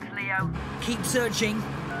 OK, thanks, Leo. Keep searching.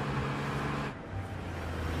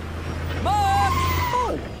 Muck!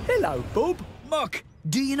 Oh, hello, Bob. Muck,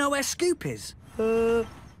 do you know where Scoop is?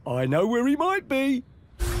 I know where he might be.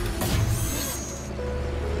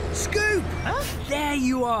 Scoop! Huh? There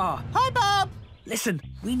you are. Hi, Bob. Listen,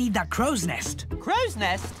 we need that crow's nest. Crow's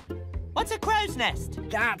nest? What's a crow's nest?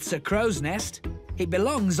 That's a crow's nest. It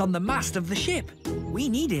belongs on the mast of the ship. We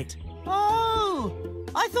need it. Oh,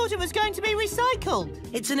 I thought it was going to be recycled.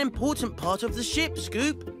 It's an important part of the ship,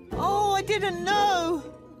 Scoop. Oh, I didn't know.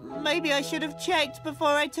 Maybe I should have checked before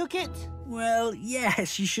I took it. Well,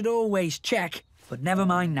 yes, you should always check. But never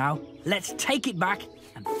mind now. Let's take it back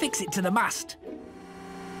and fix it to the mast.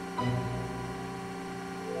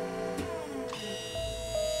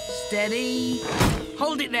 Steady.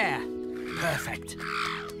 Hold it there. Perfect.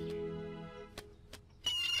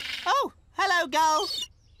 Oh, hello, Gull.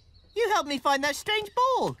 You helped me find that strange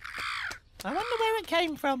ball. I wonder where it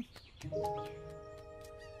came from.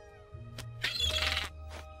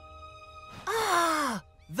 Ah,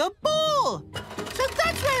 the ball! So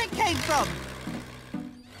that's where it came from.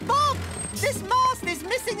 Bob! This mast is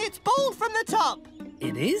missing its ball from the top.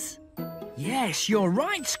 It is? Yes, you're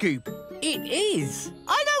right, Scoop. It is.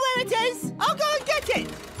 I know where it is. I'll go and get it.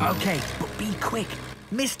 OK, but be quick.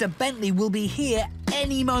 Mr. Bentley will be here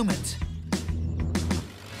any moment.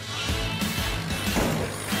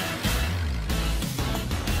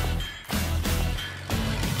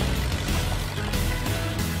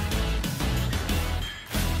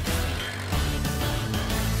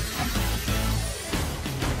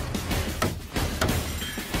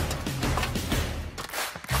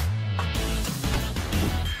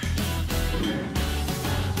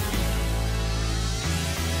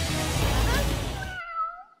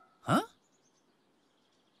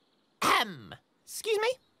 Excuse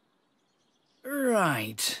me?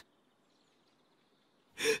 Right.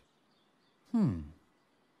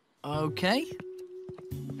 OK.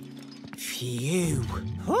 Phew.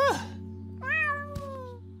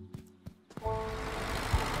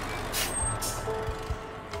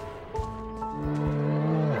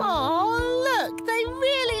 Oh, look, they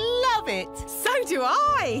really love it. So do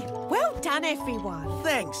I. Well done, everyone.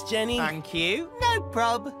 Thanks, Jenny. Thank you. No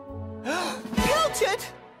prob. Pilchard!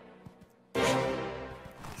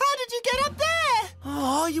 How did you get up there?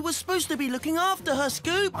 Oh, you were supposed to be looking after her,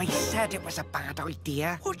 Scoop. I said it was a bad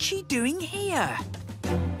idea. What's she doing here?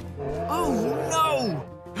 Oh, no!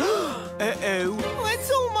 Uh-oh.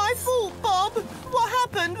 It's all my fault, Bob. What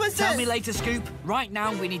happened was Tell me later, Scoop. Right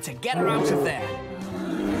now, we need to get her out of there.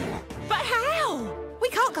 But how? We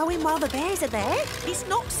can't go in while the bears are there. It's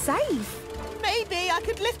not safe. Maybe I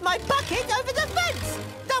could lift my bucket over the fence.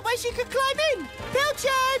 That way she could climb in.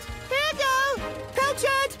 Pilchard! Here you go!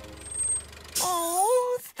 Pilchard!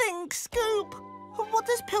 Oh, think, Scoop. What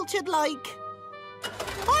does Pilchard like?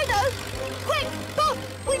 I know! Quick, Bob!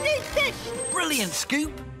 We need fish! Brilliant,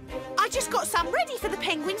 Scoop. I just got some ready for the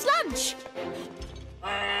penguins' lunch.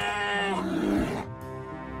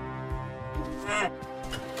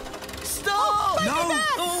 Stop! Oh, no!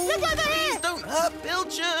 Oh, look over please here! don't hurt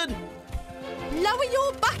Pilchard! Lower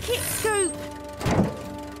your bucket, Scoop.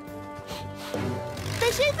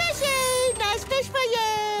 Fishy, fishy! Nice fish for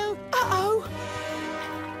you! Uh-oh.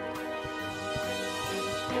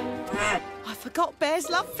 I forgot bears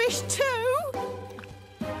love fish too.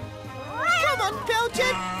 Come on,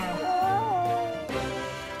 Pilchard!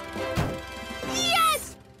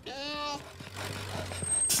 Yes!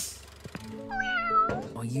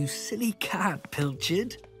 Oh, you silly cat,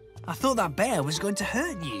 Pilchard. I thought that bear was going to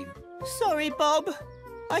hurt you. Sorry, Bob.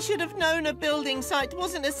 I should have known a building site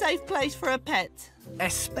wasn't a safe place for a pet.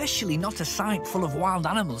 Especially not a site full of wild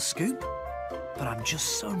animals, Scoop. But I'm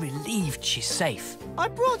just so relieved she's safe. I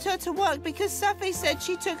brought her to work because Safi said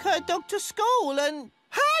she took her dog to school and...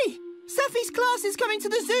 Hey! Safi's class is coming to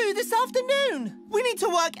the zoo this afternoon. We need to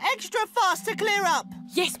work extra fast to clear up.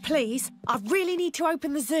 Yes, please. I really need to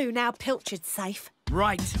open the zoo now Pilchard's safe.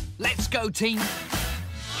 Right, let's go, team.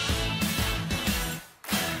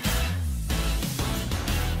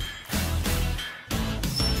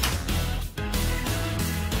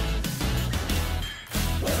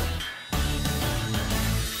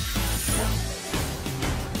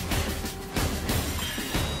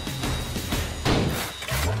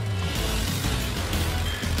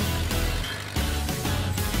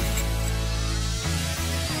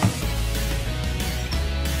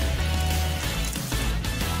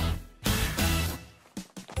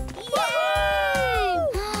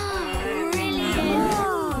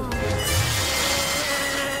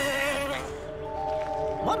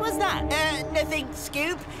 Nothing,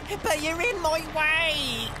 Scoop, but you're in my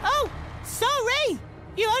way. Oh, sorry.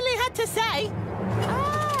 You only had to say.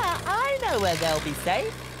 Ah, I know where they'll be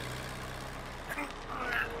safe.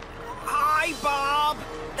 Hi, Bob.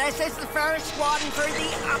 This is the first one for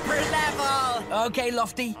the upper level. OK,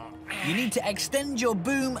 Lofty. You need to extend your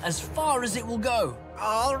boom as far as it will go.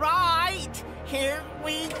 All right. Here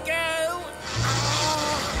we go.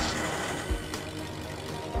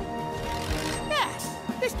 Yes,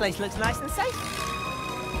 this place looks nice and safe.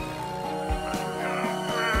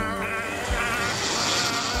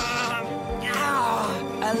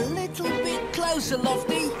 A little bit closer,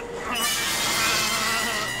 Lofty.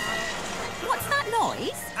 What's that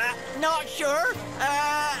noise? Not sure.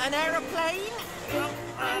 An aeroplane?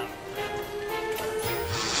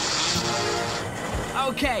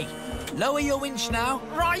 OK, lower your winch now.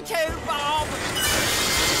 Righto, Bob.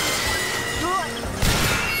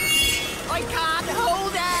 I can't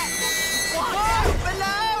hold it. Watch out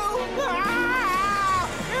below.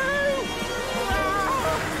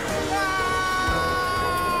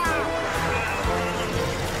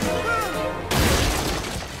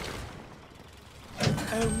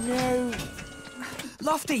 Oh, no.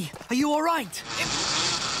 Lofty, are you all right?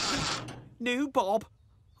 No, Bob.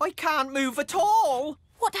 I can't move at all.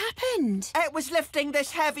 What happened? It was lifting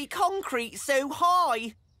this heavy concrete so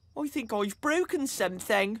high. I think I've broken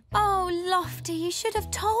something. Oh, Lofty, you should have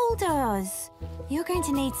told us. You're going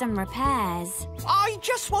to need some repairs. I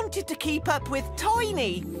just wanted to keep up with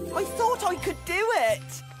Tiny. I thought I could do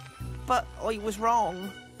it. But I was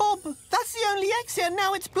wrong. Bob, that's the only exit and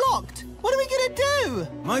now it's blocked. What are we going to do?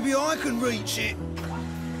 Maybe I can reach it.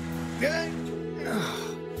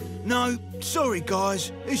 No, sorry,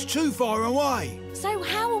 guys. It's too far away. So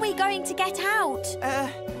how are we going to get out?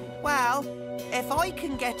 Well, if I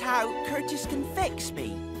can get out, Curtis can fix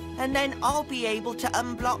me. And then I'll be able to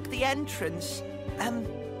unblock the entrance.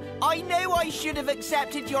 I know I should have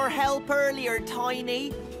accepted your help earlier,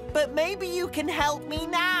 Tiny. But maybe you can help me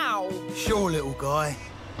now. Sure, little guy.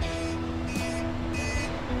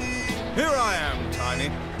 Here I am, Tiny,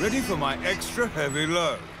 ready for my extra heavy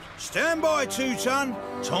load. Stand by, 2-ton.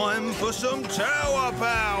 Time for some tower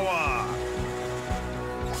power.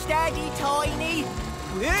 Steady, Tiny.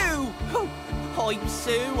 Woo! I'm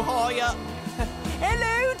so high up.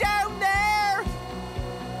 Hello down there.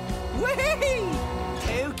 Whee!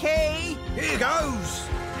 Okay. Here goes.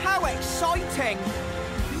 How exciting.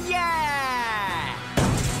 Yeah!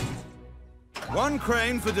 One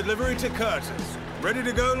crane for delivery to Curtis. Ready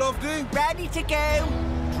to go, Lofty? Ready to go.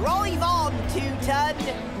 Drive on, 2-ton.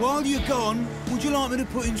 While you're gone, would you like me to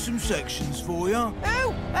put in some sections for you?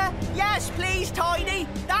 Oh, yes, please, Tiny.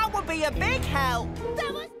 That would be a big help.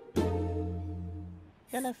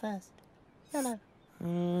 Yellow first. Yellow.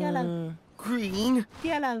 Yellow. Green.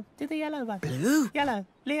 Yellow. Do the yellow one. Blue. Yellow.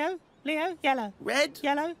 Leo. Leo. Yellow. Red.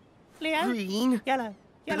 Yellow. Leo. Green. Yellow.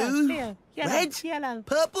 Yellow. Blue. Leo. Yellow. Red. Yellow.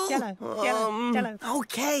 Purple. Yellow. Yellow. Yellow.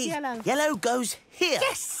 Okay. Yellow. Yellow goes here.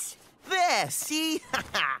 Yes! There, see?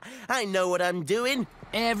 I know what I'm doing.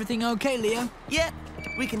 Everything okay, Leo? Yeah,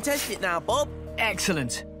 we can test it now, Bob.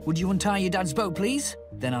 Excellent. Would you untie your dad's boat, please?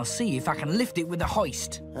 Then I'll see if I can lift it with a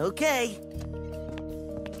hoist. Okay.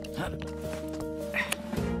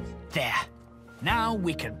 There. Now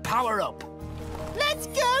we can power up. Let's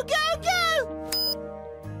go, go, go!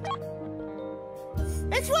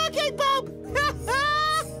 It's working, Bob!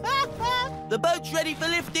 The boat's ready for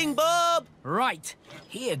lifting, Bob. Right.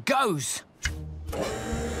 Here goes.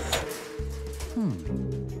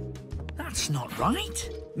 That's not right.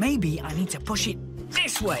 Maybe I need to push it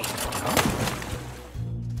this way.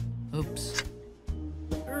 Oops.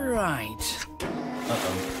 Right.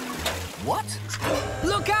 Uh-oh. What?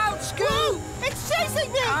 Look out, Scoop! Whoa, it's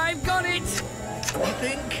chasing me! I've got it. I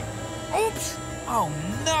think. Oops. Oh,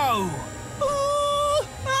 no. Oh,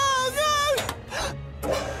 no!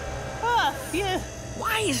 Yeah.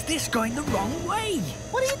 Why is this going the wrong way?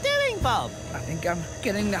 What are you doing, Bob? I think I'm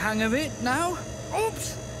getting the hang of it now.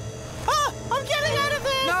 Oops. Ah, I'm getting out of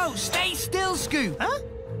this! No, stay still, Scoop. Huh?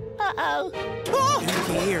 Uh-oh. Oh!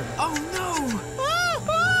 Here. Oh, no. Oh,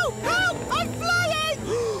 oh, oh, I'm flying!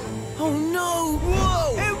 Oh, no.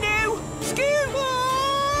 Whoa. Oh, no! Scoop!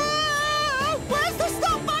 Oh, where's the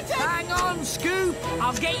stop button? Hang on, Scoop.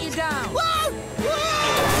 I'll get you down. Whoa! Whoa!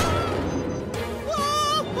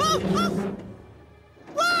 Whoa! Whoa! Whoa!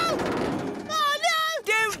 Whoa! Oh, no!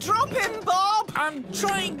 Don't drop him, Bob! I'm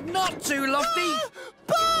trying not to, Lofty.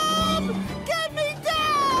 Bob! Get me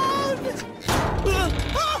down!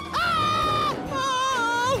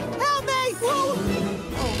 Help me!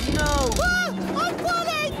 Oh, no. I'm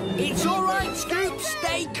falling! It's all right, Scoop.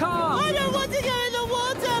 Stay calm. I don't want to go in the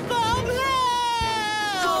water, Bob!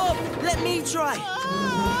 Bob, let me try.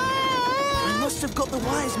 I must have got the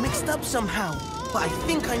wires mixed up somehow, but I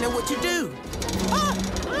think I know what to do.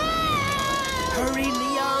 Hurry,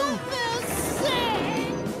 Leo.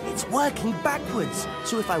 It's working backwards,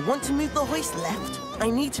 so if I want to move the hoist left, I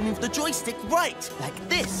need to move the joystick right, like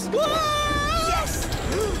this. Yes!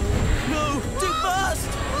 No, too fast!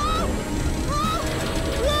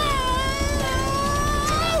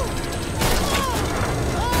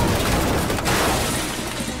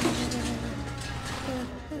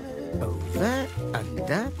 Over,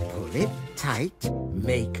 under, pull it tight,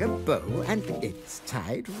 make a bow, and it's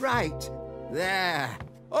tied right. There,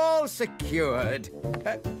 all secured.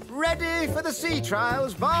 Ready for the sea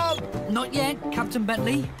trials, Bob? Not yet, Captain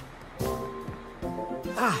Bentley.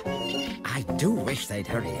 Ah, I do wish they'd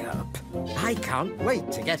hurry up. I can't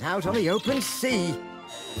wait to get out on the open sea.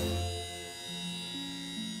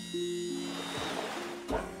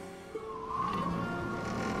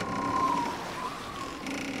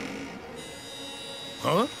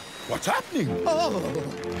 Huh? What's happening? Oh,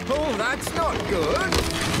 that's not good.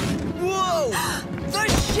 Whoa! The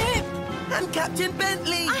ship! And Captain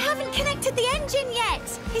Bentley! I haven't connected the engine yet.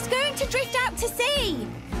 He's going to drift out to sea.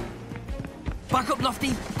 Back up,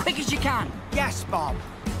 Lofty, quick as you can. Yes, Bob.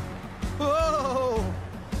 Oh!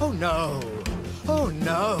 Oh, no. Oh,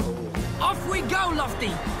 no. Off we go,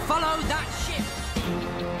 Lofty. Follow that ship.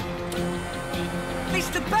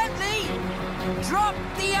 Mr. Bentley, drop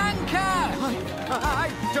the anchor. I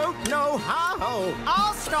don't know how.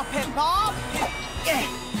 I'll stop him, Bob.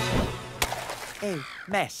 Oh,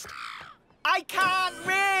 missed. I can't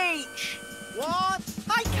reach. What?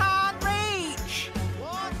 I can't reach.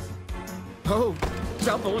 What? Oh,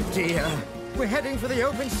 double dear. We're heading for the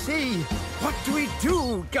open sea. What do we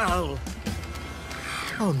do, Gull?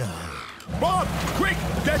 Oh, no. Bob, quick,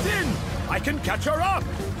 get in! I can catch her up!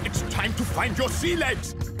 It's time to find your sea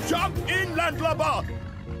legs! Jump in, landlubber!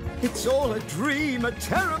 It's all a dream, a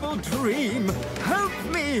terrible dream. Help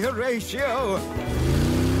me, Horatio.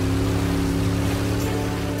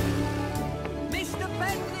 Mr.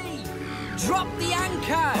 Bentley, drop the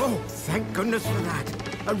anchor. Oh, thank goodness for that.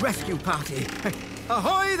 A rescue party.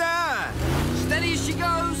 Ahoy there! Steady as she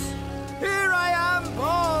goes. Here I am,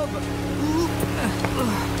 Bob.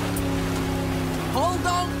 Hold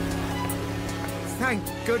on. Thank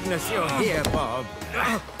goodness you're here, Bob.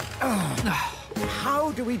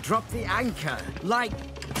 How do we drop the anchor? Like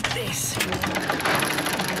this.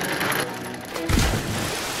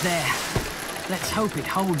 There. Let's hope it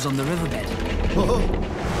holds on the riverbed.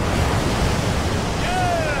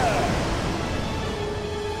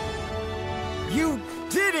 You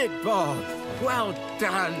did it, Bob! Well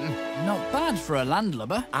done. Not bad for a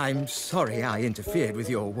landlubber. I'm sorry I interfered with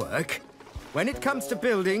your work. When it comes to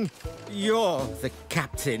building, you're the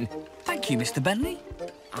captain. Thank you, Mr. Bentley.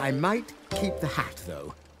 I might keep the hat,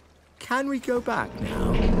 though. Can we go back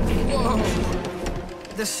now? Whoa!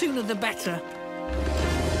 The sooner the better.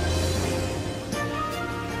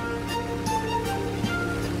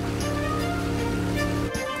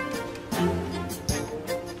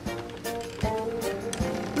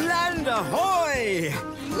 Land ahoy!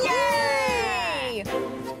 Yay!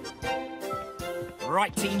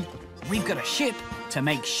 Right, team. We've got a ship to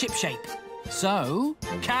make shipshape. So,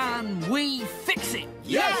 can we fix it?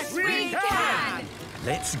 Yes, we can!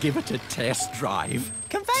 Let's give it a test drive.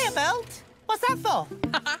 Conveyor belt? What's that for?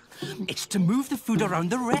 It's to move the food around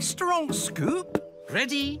the restaurant, Scoop.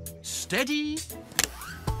 Ready, steady.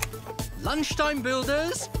 Lunchtime,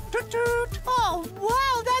 builders. Toot-toot. Oh,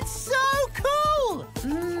 wow, that's so cool!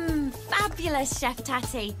 Fabulous, Chef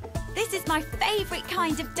Tatty. This is my favourite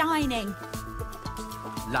kind of dining.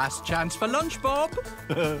 Last chance for lunch, Bob.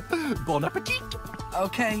 Bon appetit.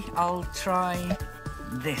 OK, I'll try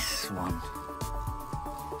this one.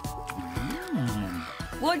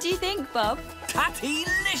 What do you think, Bob?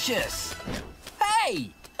 Tattylicious!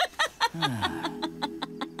 Hey!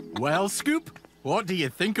 Well, Scoop, what do you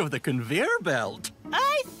think of the conveyor belt?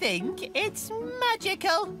 I think it's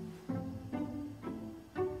magical.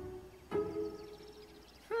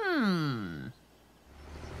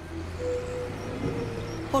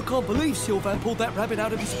 I can't believe Sylvan pulled that rabbit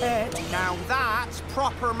out of his hat. Now that's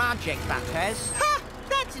proper magic, that is. Ha!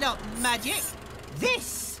 That's not magic.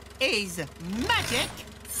 This is magic.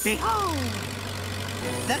 Behold!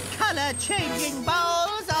 The colour-changing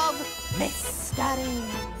bowls of mystery.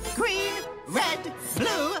 Green, red,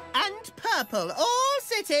 blue and purple, all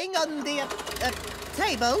sitting on the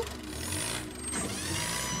table.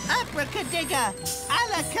 Abracadabra,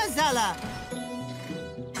 alakazala.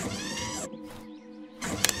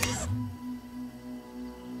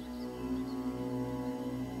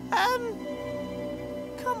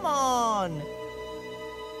 Come on.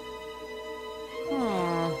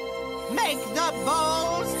 Make the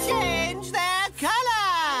bowls change their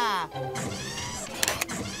colour!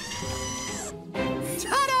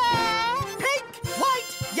 Ta-da! Pink,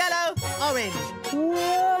 white, yellow, orange.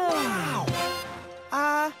 Wow!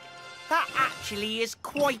 That actually is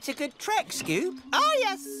quite a good trick, Scoop. Oh,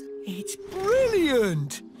 yes. It's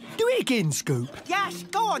brilliant. Do it again, Scoop. Yes,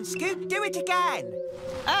 go on, Scoop, do it again.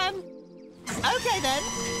 OK then.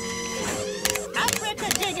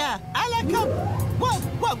 Abracadabra, alacom...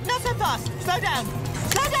 Whoa, not so fast. Slow down.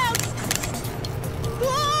 Slow down.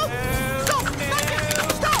 Whoa! Stop! Magic!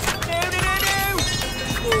 Stop!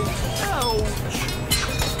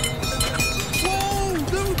 Whoa,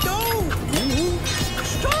 no!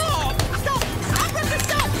 Stop! Stop!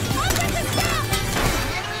 Abracadabra!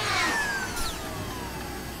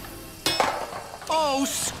 Oh,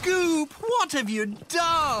 Scoop, what have you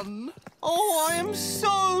done? Oh, I am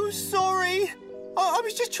so sorry. I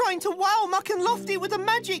was just trying to wow Muck and Lofty with a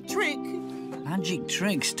magic trick. Magic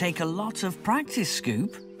tricks take a lot of practice,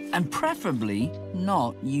 Scoop. And preferably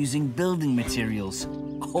not using building materials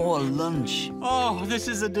or lunch. Oh, this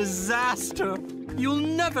is a disaster. You'll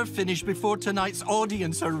never finish before tonight's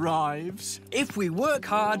audience arrives. If we work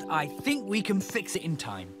hard, I think we can fix it in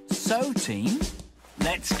time. So, team,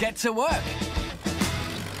 let's get to work.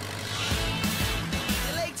 See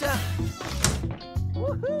you later.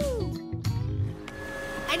 Woohoo!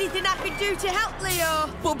 Anything I can do to help, Leo?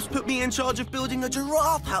 Bob's put me in charge of building a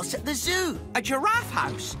giraffe house at the zoo. A giraffe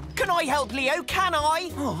house? Can I help, Leo? Can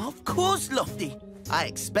I? Oh, of course, Lofty. I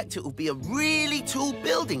expect it will be a really tall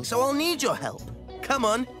building, so I'll need your help. Come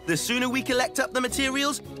on, the sooner we collect up the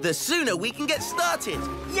materials, the sooner we can get started.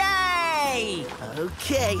 Yay!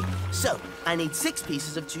 Okay, so I need 6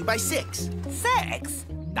 pieces of 2 by 6. 6?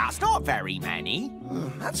 That's not very many.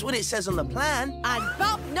 That's what it says on the plan. And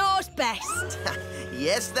Bob knows best.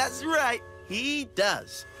 Yes, that's right. He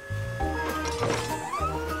does.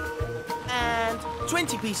 And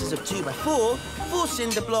 20 pieces of 2 by 4, 4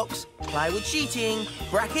 cinder blocks, plywood sheeting,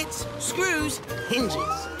 brackets, screws, hinges.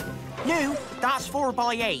 No, that's 4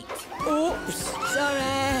 by 8. Oops,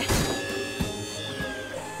 sorry.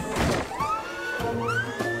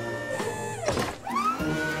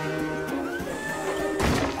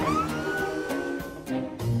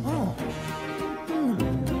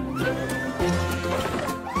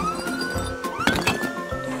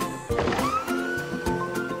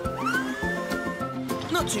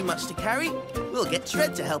 Not too much to carry. We'll get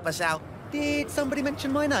Tread to help us out. Did somebody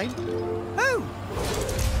mention my name? Oh!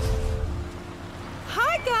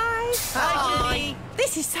 Hi, guys. Hi, Judy.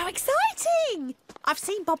 This is so exciting. I've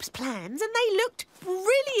seen Bob's plans and they looked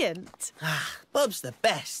brilliant. Bob's the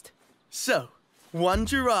best. So, one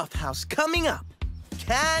giraffe house coming up.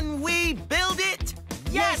 Can we build it?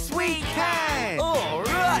 Yes, we can! All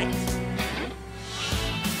right.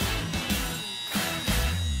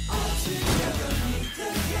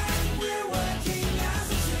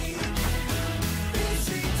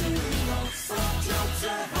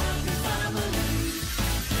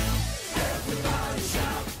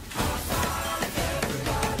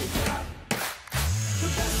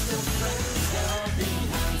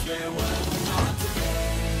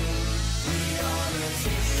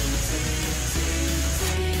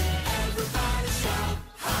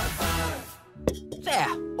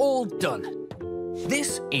 There, all done.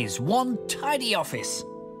 This is one tidy office.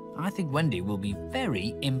 I think Wendy will be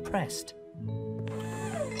very impressed.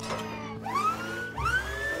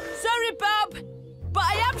 Sorry, Bob, but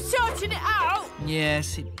I am sorting it out.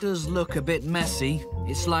 Yes, it does look a bit messy.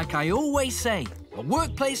 It's like I always say, a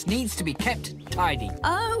workplace needs to be kept tidy.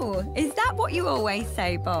 Oh, is that what you always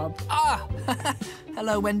say, Bob? Ah,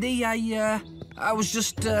 hello, Wendy. I was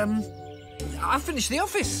just, I finished the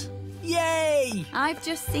office. Yay! I've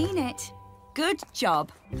just seen it. Good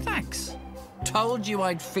job. Thanks. Told you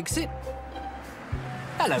I'd fix it.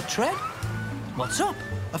 Hello, Tread. What's up?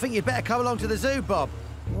 I think you'd better come along to the zoo, Bob.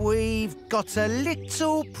 We've got a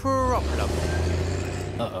little problem.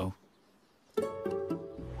 Uh-oh.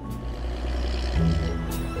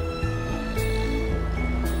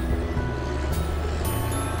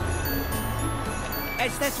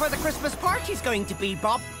 Is this where the Christmas party's going to be,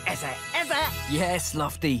 Bob? Is it? Is it? Yes,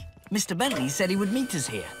 Lofty. Mr. Bentley said he would meet us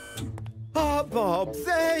here. Ah, Bob,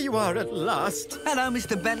 there you are at last. Hello,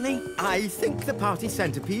 Mr. Bentley. I think the party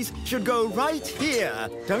centerpiece should go right here,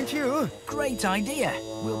 don't you? Great idea.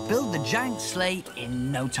 We'll build the giant sleigh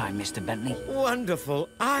in no time, Mr. Bentley. Wonderful.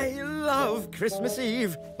 I love Christmas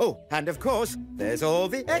Eve. Oh, and of course, there's all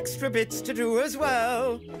the extra bits to do as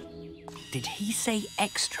well. Did he say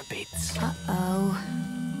extra bits? Uh-oh.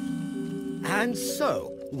 And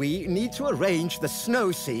so, we need to arrange the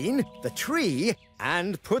snow scene, the tree,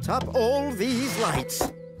 and put up all these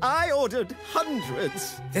lights. I ordered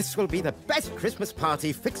hundreds. This will be the best Christmas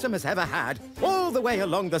party Fixham has ever had, all the way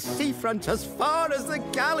along the seafront as far as the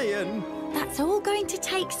galleon. That's all going to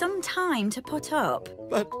take some time to put up.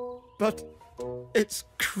 But it's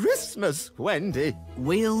Christmas, Wendy.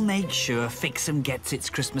 We'll make sure Fixham gets its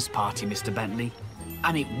Christmas party, Mr. Bentley.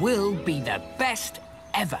 And it will be the best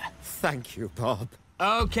ever. Thank you, Bob.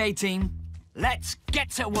 OK, team. Let's get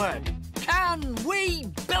to work. Can we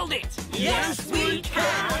build it? Yes, we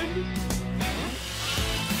can.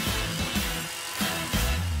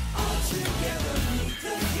 All together, meet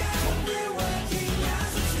again. We're working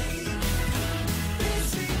as a team.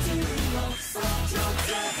 Busy doing lots of jobs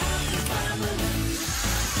to help the family.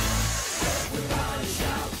 Everybody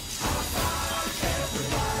shout, high five,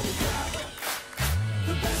 everybody clap.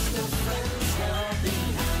 The best of friends held in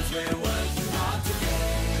hands. We're working hard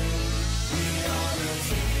today. We are a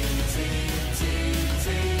team.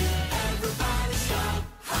 Everybody shout,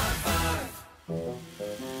 high five.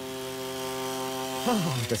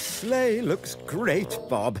 Oh, the sleigh looks great,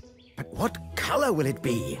 Bob. But what colour will it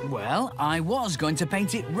be? Well, I was going to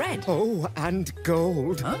paint it red. Oh, and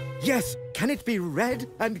gold. Huh? Yes, can it be red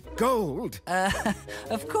and gold?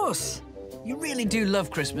 Of course. You really do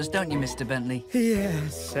love Christmas, don't you, Mr. Bentley?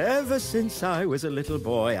 Yes, ever since I was a little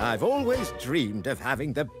boy, I've always dreamed of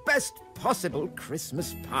having the best possible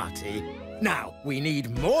Christmas party. Now, we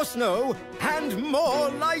need more snow and more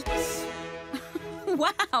lights.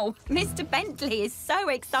 Wow, Mr. Bentley is so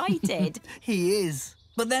excited. He is.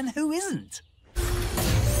 But then who isn't?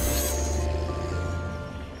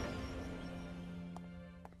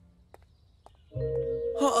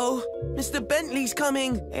 Uh-oh, Mr. Bentley's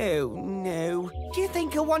coming. Oh, no. Do you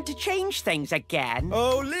think he'll want to change things again?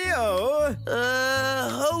 Oh, Leo!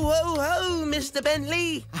 Ho, ho, ho, Mr.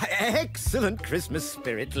 Bentley. Excellent Christmas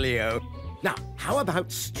spirit, Leo. Now, how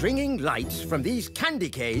about stringing lights from these candy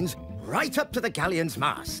canes right up to the galleon's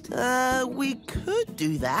mast? We could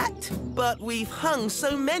do that, but we've hung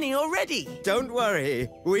so many already. Don't worry,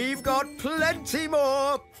 we've got plenty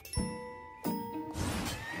more.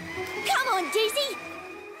 Come on, Dizzy.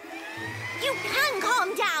 You can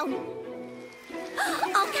calm down.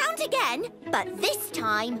 I'll count again, but this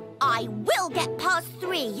time I will get past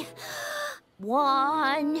 3.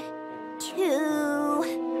 1,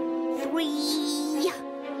 2, 3,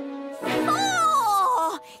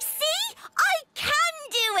 4. See? I can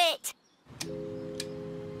do it!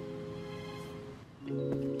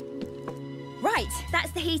 Right,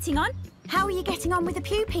 that's the heating on. How are you getting on with the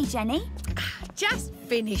pupae, Jenny? Just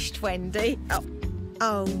finished, Wendy.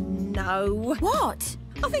 Oh, no. What?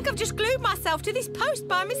 I think I've just glued myself to this post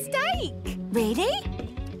by mistake. Really?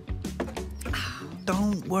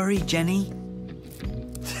 Don't worry, Jenny.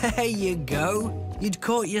 There you go. You'd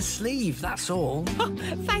caught your sleeve, that's all.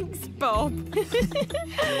 Thanks, Bob.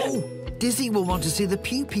 Oh, Dizzy will want to see the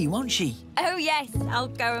pupae, won't she? Oh, yes, I'll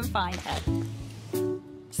go and find her.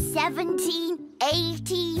 17,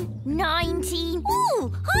 18, 19.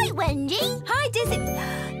 Ooh, hi, Wendy. Hi, Dizzy.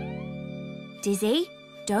 Dizzy,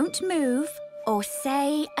 don't move or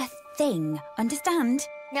say a thing, understand?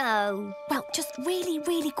 No. Well, just really,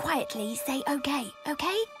 really quietly say okay,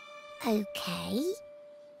 okay? Okay.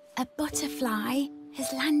 A butterfly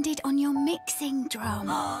has landed on your mixing drum.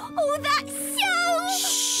 Oh, that's so...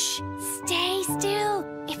 Shh! Stay still.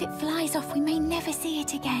 If it flies off, we may never see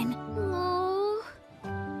it again.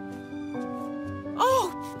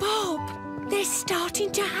 Oh, Bob, they're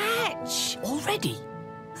starting to hatch. Already?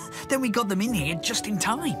 Then we got them in here just in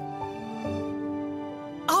time.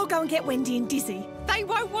 I'll go and get Wendy and Dizzy. They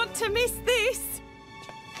won't want to miss this.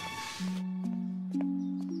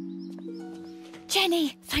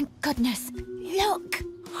 Jenny, thank goodness. Look.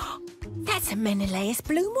 That's a Menelaus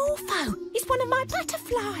blue morpho. It's one of my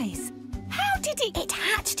butterflies. How did it... It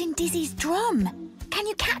hatched in Dizzy's drum. Can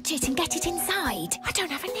you catch it and get it inside? I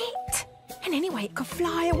don't have a net. And anyway, it could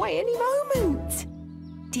fly away any moment.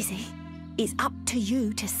 Dizzy, it's up to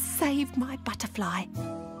you to save my butterfly.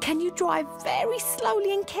 Can you drive very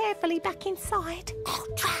slowly and carefully back inside? I'll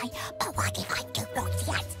try, but what if I'm too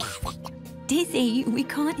noisy and scary? Dizzy, we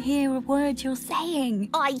can't hear a word you're saying.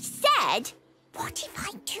 I said, what if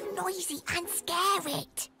I'm too noisy and scare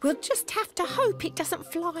it? We'll just have to hope it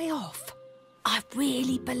doesn't fly off. I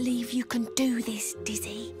really believe you can do this,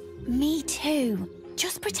 Dizzy. Me too.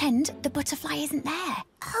 Just pretend the butterfly isn't there.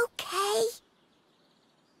 Okay.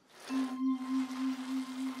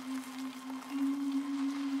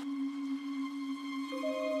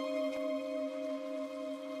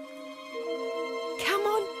 Come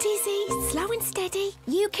on, Dizzy. Slow and steady.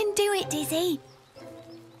 You can do it, Dizzy.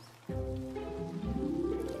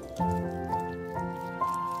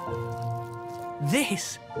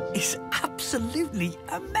 This is absolutely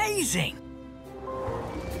amazing.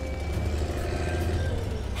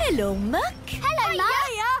 Hello, Muck. Hello,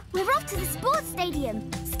 Muck. We're off to the sports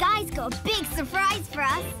stadium. Sky's got a big surprise for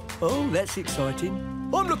us. Oh, that's exciting.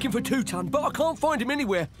 I'm looking for Two-Ton, but I can't find him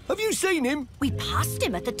anywhere. Have you seen him? We passed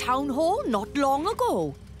him at the town hall not long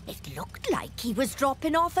ago. It looked like he was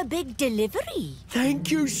dropping off a big delivery.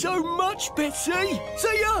 Thank you so much, Betsy.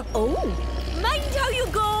 See ya. Oh, mind how you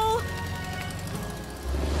go.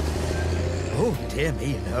 Oh, dear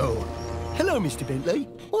me, no. Hello, Mr. Bentley.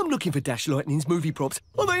 I'm looking for Dash Lightning's movie props.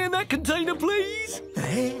 Are they in that container, please?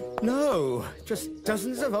 Eh? No, just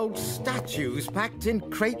dozens of old statues packed in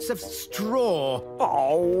crates of straw.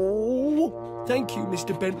 Oh, thank you,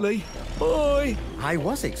 Mr. Bentley. Bye. I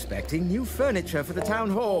was expecting new furniture for the town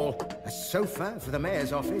hall. A sofa for the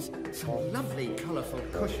mayor's office, some lovely colourful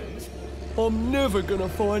cushions. I'm never gonna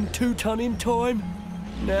find Two-Ton in time.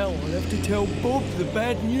 Now I'll have to tell Bob the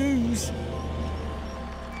bad news.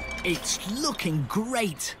 It's looking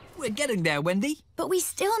great. We're getting there, Wendy. But we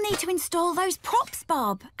still need to install those props,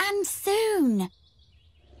 Bob, and soon.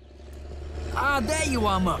 Ah, there you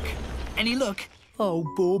are, Muck. Any luck? Oh,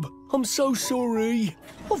 Bob, I'm so sorry.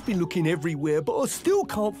 I've been looking everywhere, but I still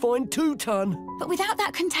can't find 2 Ton. But without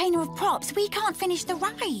that container of props, we can't finish the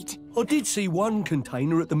ride. I did see one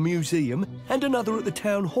container at the museum and another at the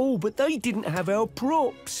town hall, but they didn't have our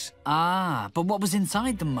props. Ah, but what was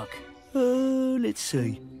inside them, Muck? Let's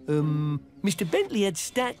see. Mr. Bentley had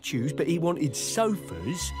statues, but he wanted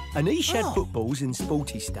sofas, and Ish had footballs and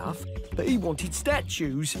sporty stuff, but he wanted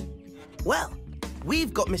statues. Well,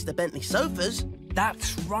 we've got Mr. Bentley sofas.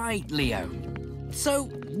 That's right, Leo. So,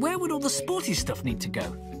 where would all the sporty stuff need to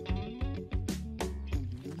go?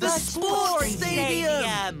 The Sports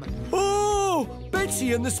Stadium! Oh!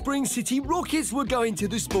 Betsy and the Spring City Rockets were going to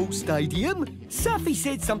the sports stadium. Safi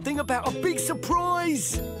said something about a big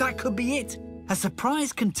surprise. That could be it. A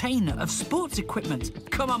surprise container of sports equipment.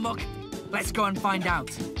 Come on, Muck. Let's go and find out.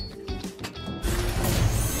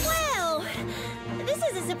 Well, this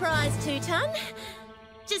is a surprise, 2 Ton.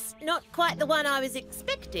 Just not quite the one I was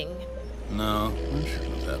expecting. No, that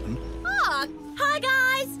shouldn't have happened. Oh, hi,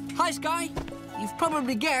 guys. Hi, Sky. You've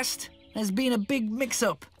probably guessed. There's been a big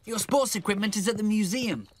mix-up. Your sports equipment is at the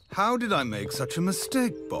museum. How did I make such a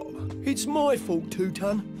mistake, Bob? It's my fault, 2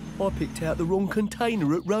 Ton. I picked out the wrong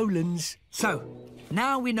container at Roland's. So,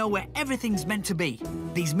 now we know where everything's meant to be.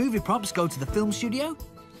 These movie props go to the film studio,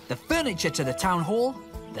 the furniture to the town hall,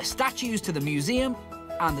 the statues to the museum,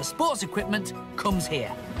 and the sports equipment comes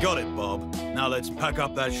here. Got it, Bob. Now let's pack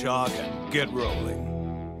up that shark and get rolling.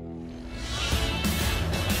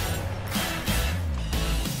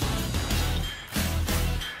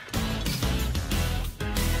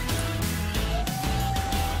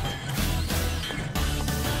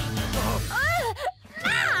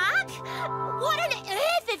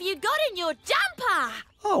 Your jumper!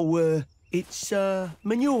 Oh, it's,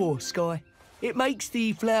 manure, Sky. It makes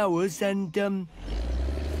the flowers and,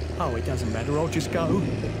 Oh, it doesn't matter, I'll just go.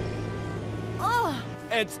 Oh!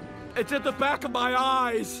 It's at the back of my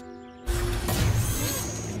eyes!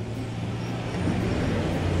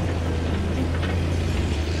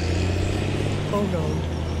 Oh,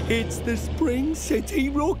 no. It's the Spring City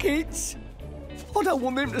Rockets. I don't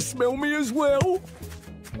want them to smell me as well.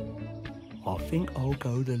 I think I'll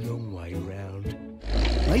go the long way round.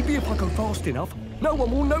 Maybe if I go fast enough, no one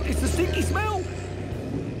will notice the stinky smell.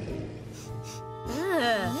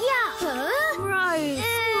 Gross.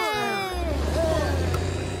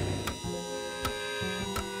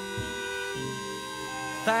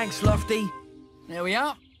 Thanks, Lofty. There we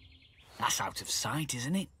are. That's out of sight,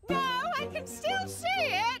 isn't it? No, I can still see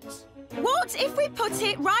it. What if we put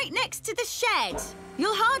it right next to the shed?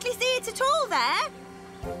 You'll hardly see it at all there.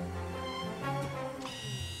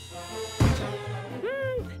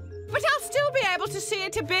 But I'll still be able to see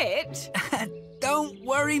it a bit. Don't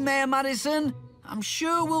worry, Mayor Madison. I'm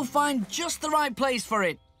sure we'll find just the right place for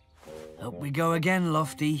it. Up we go again,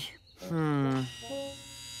 Lofty.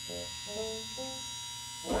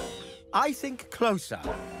 I think closer.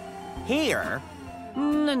 Here?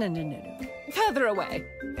 No. Further away.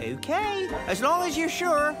 OK, as long as you're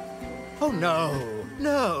sure. Oh, no.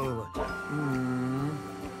 No.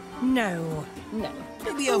 No.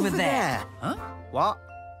 Maybe over there. Huh? What?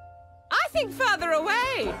 I think further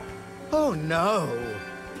away. Oh, no.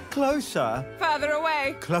 Closer. Further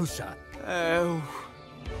away. Closer. Oh.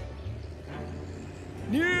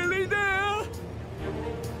 Nearly there.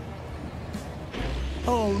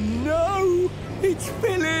 Oh, no. It's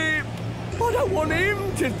Philip. I don't want him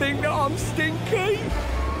to think that I'm stinky.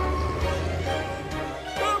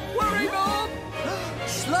 Don't worry, Bob.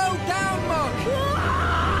 Slow down, Muck.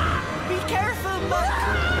 Be careful, Muck.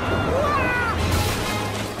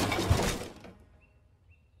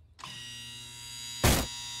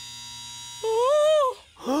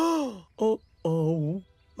 Uh-oh.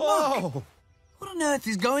 Muck, what on earth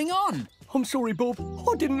is going on? I'm sorry, Bob.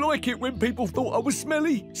 I didn't like it when people thought I was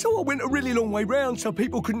smelly, so I went a really long way round so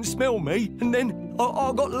people couldn't smell me, and then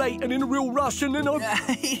I got late and in a real rush, and then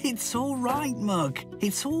It's all right, Muck.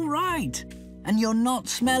 It's all right. And you're not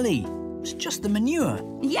smelly. It's just the manure.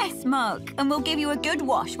 Yes, Muck, and we'll give you a good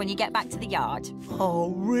wash when you get back to the yard.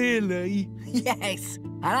 Oh, really? Yes.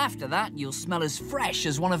 And after that, you'll smell as fresh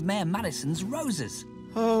as one of Mayor Madison's roses.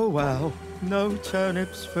 Oh, well, no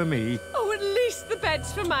turnips for me. Oh, at least the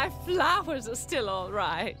beds for my flowers are still all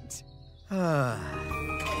right.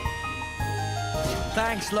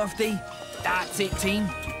 Thanks, Lofty. That's it, team.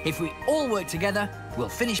 If we all work together, we'll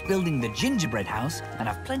finish building the gingerbread house and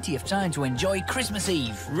have plenty of time to enjoy Christmas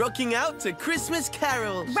Eve. Rocking out to Christmas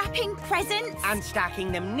carols. Wrapping presents. And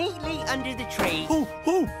stacking them neatly under the tree.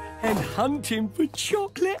 Oh, and hunting for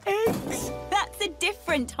chocolate eggs. That's a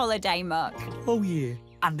different holiday, Muck. Oh, yeah.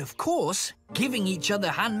 And, of course, giving each other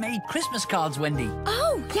handmade Christmas cards, Wendy.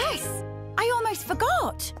 Oh, yes. I almost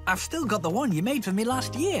forgot. I've still got the one you made for me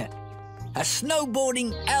last year. A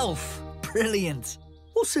snowboarding elf. Brilliant.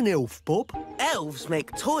 What's an elf, Bob? Elves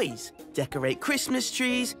make toys, decorate Christmas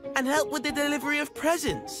trees, and help with the delivery of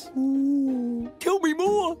presents. Ooh, tell me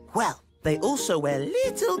more. Well, they also wear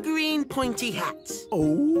little green pointy hats.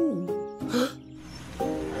 Oh.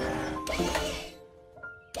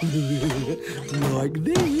 Like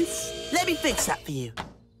this. Let me fix that for you.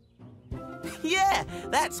 Yeah,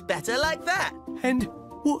 that's better like that. And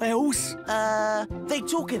what else? They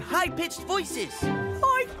talk in high-pitched voices.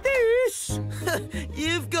 Like this?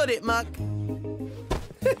 You've got it, Muck.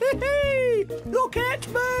 Look at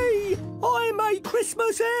me! I'm a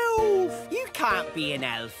Christmas elf! You can't be an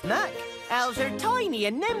elf, Muck. Elves are tiny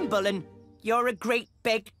and nimble, and you're a great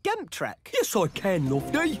big dump truck. Yes, I can,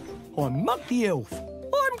 Lofty. I'm Muck the elf.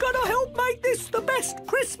 I'm gonna help make this the best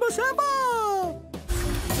Christmas ever!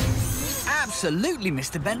 Absolutely,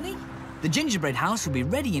 Mr. Bentley. The gingerbread house will be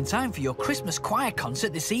ready in time for your Christmas choir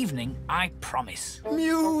concert this evening, I promise.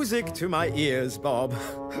 Music to my ears, Bob.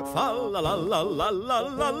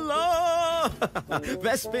 Fa-la-la-la-la-la-la-la.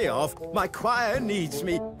 Best be off. My choir needs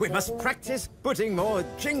me. We must practice putting more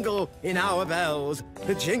jingle in our bells.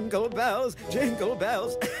 Jingle bells, jingle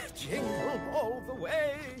all the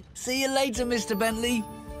way. See you later, Mr. Bentley.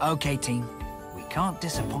 OK, team. We can't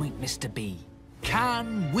disappoint Mr. B.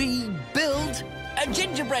 Can we build a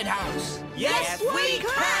gingerbread house? Yes, we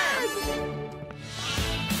can!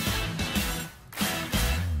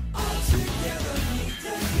 All together, meet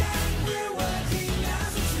the gang, we're working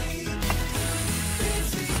as a team.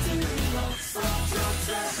 This is doing lots of jobs,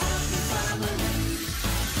 a happy family.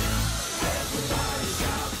 Everybody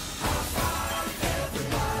shout, high five,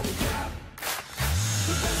 everybody clap.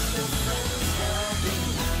 The best of friends, helping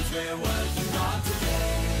hands, we're working hard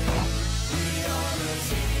today. We are a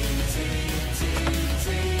team,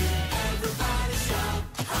 everybody shout,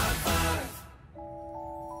 high five.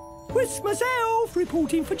 Christmas elf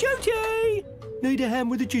reporting for duty. Need a hand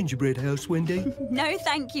with the gingerbread house, Wendy? No,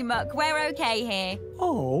 thank you, Muck. We're OK here.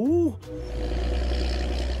 Oh.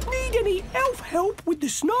 Need any elf help with the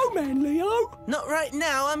snowman, Leo? Not right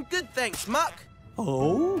now. I'm good, thanks, Muck.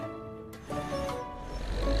 Oh?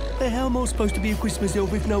 How am I supposed to be a Christmas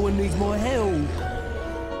elf if no one needs my help?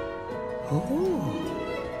 Oh.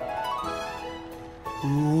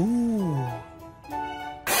 Ooh.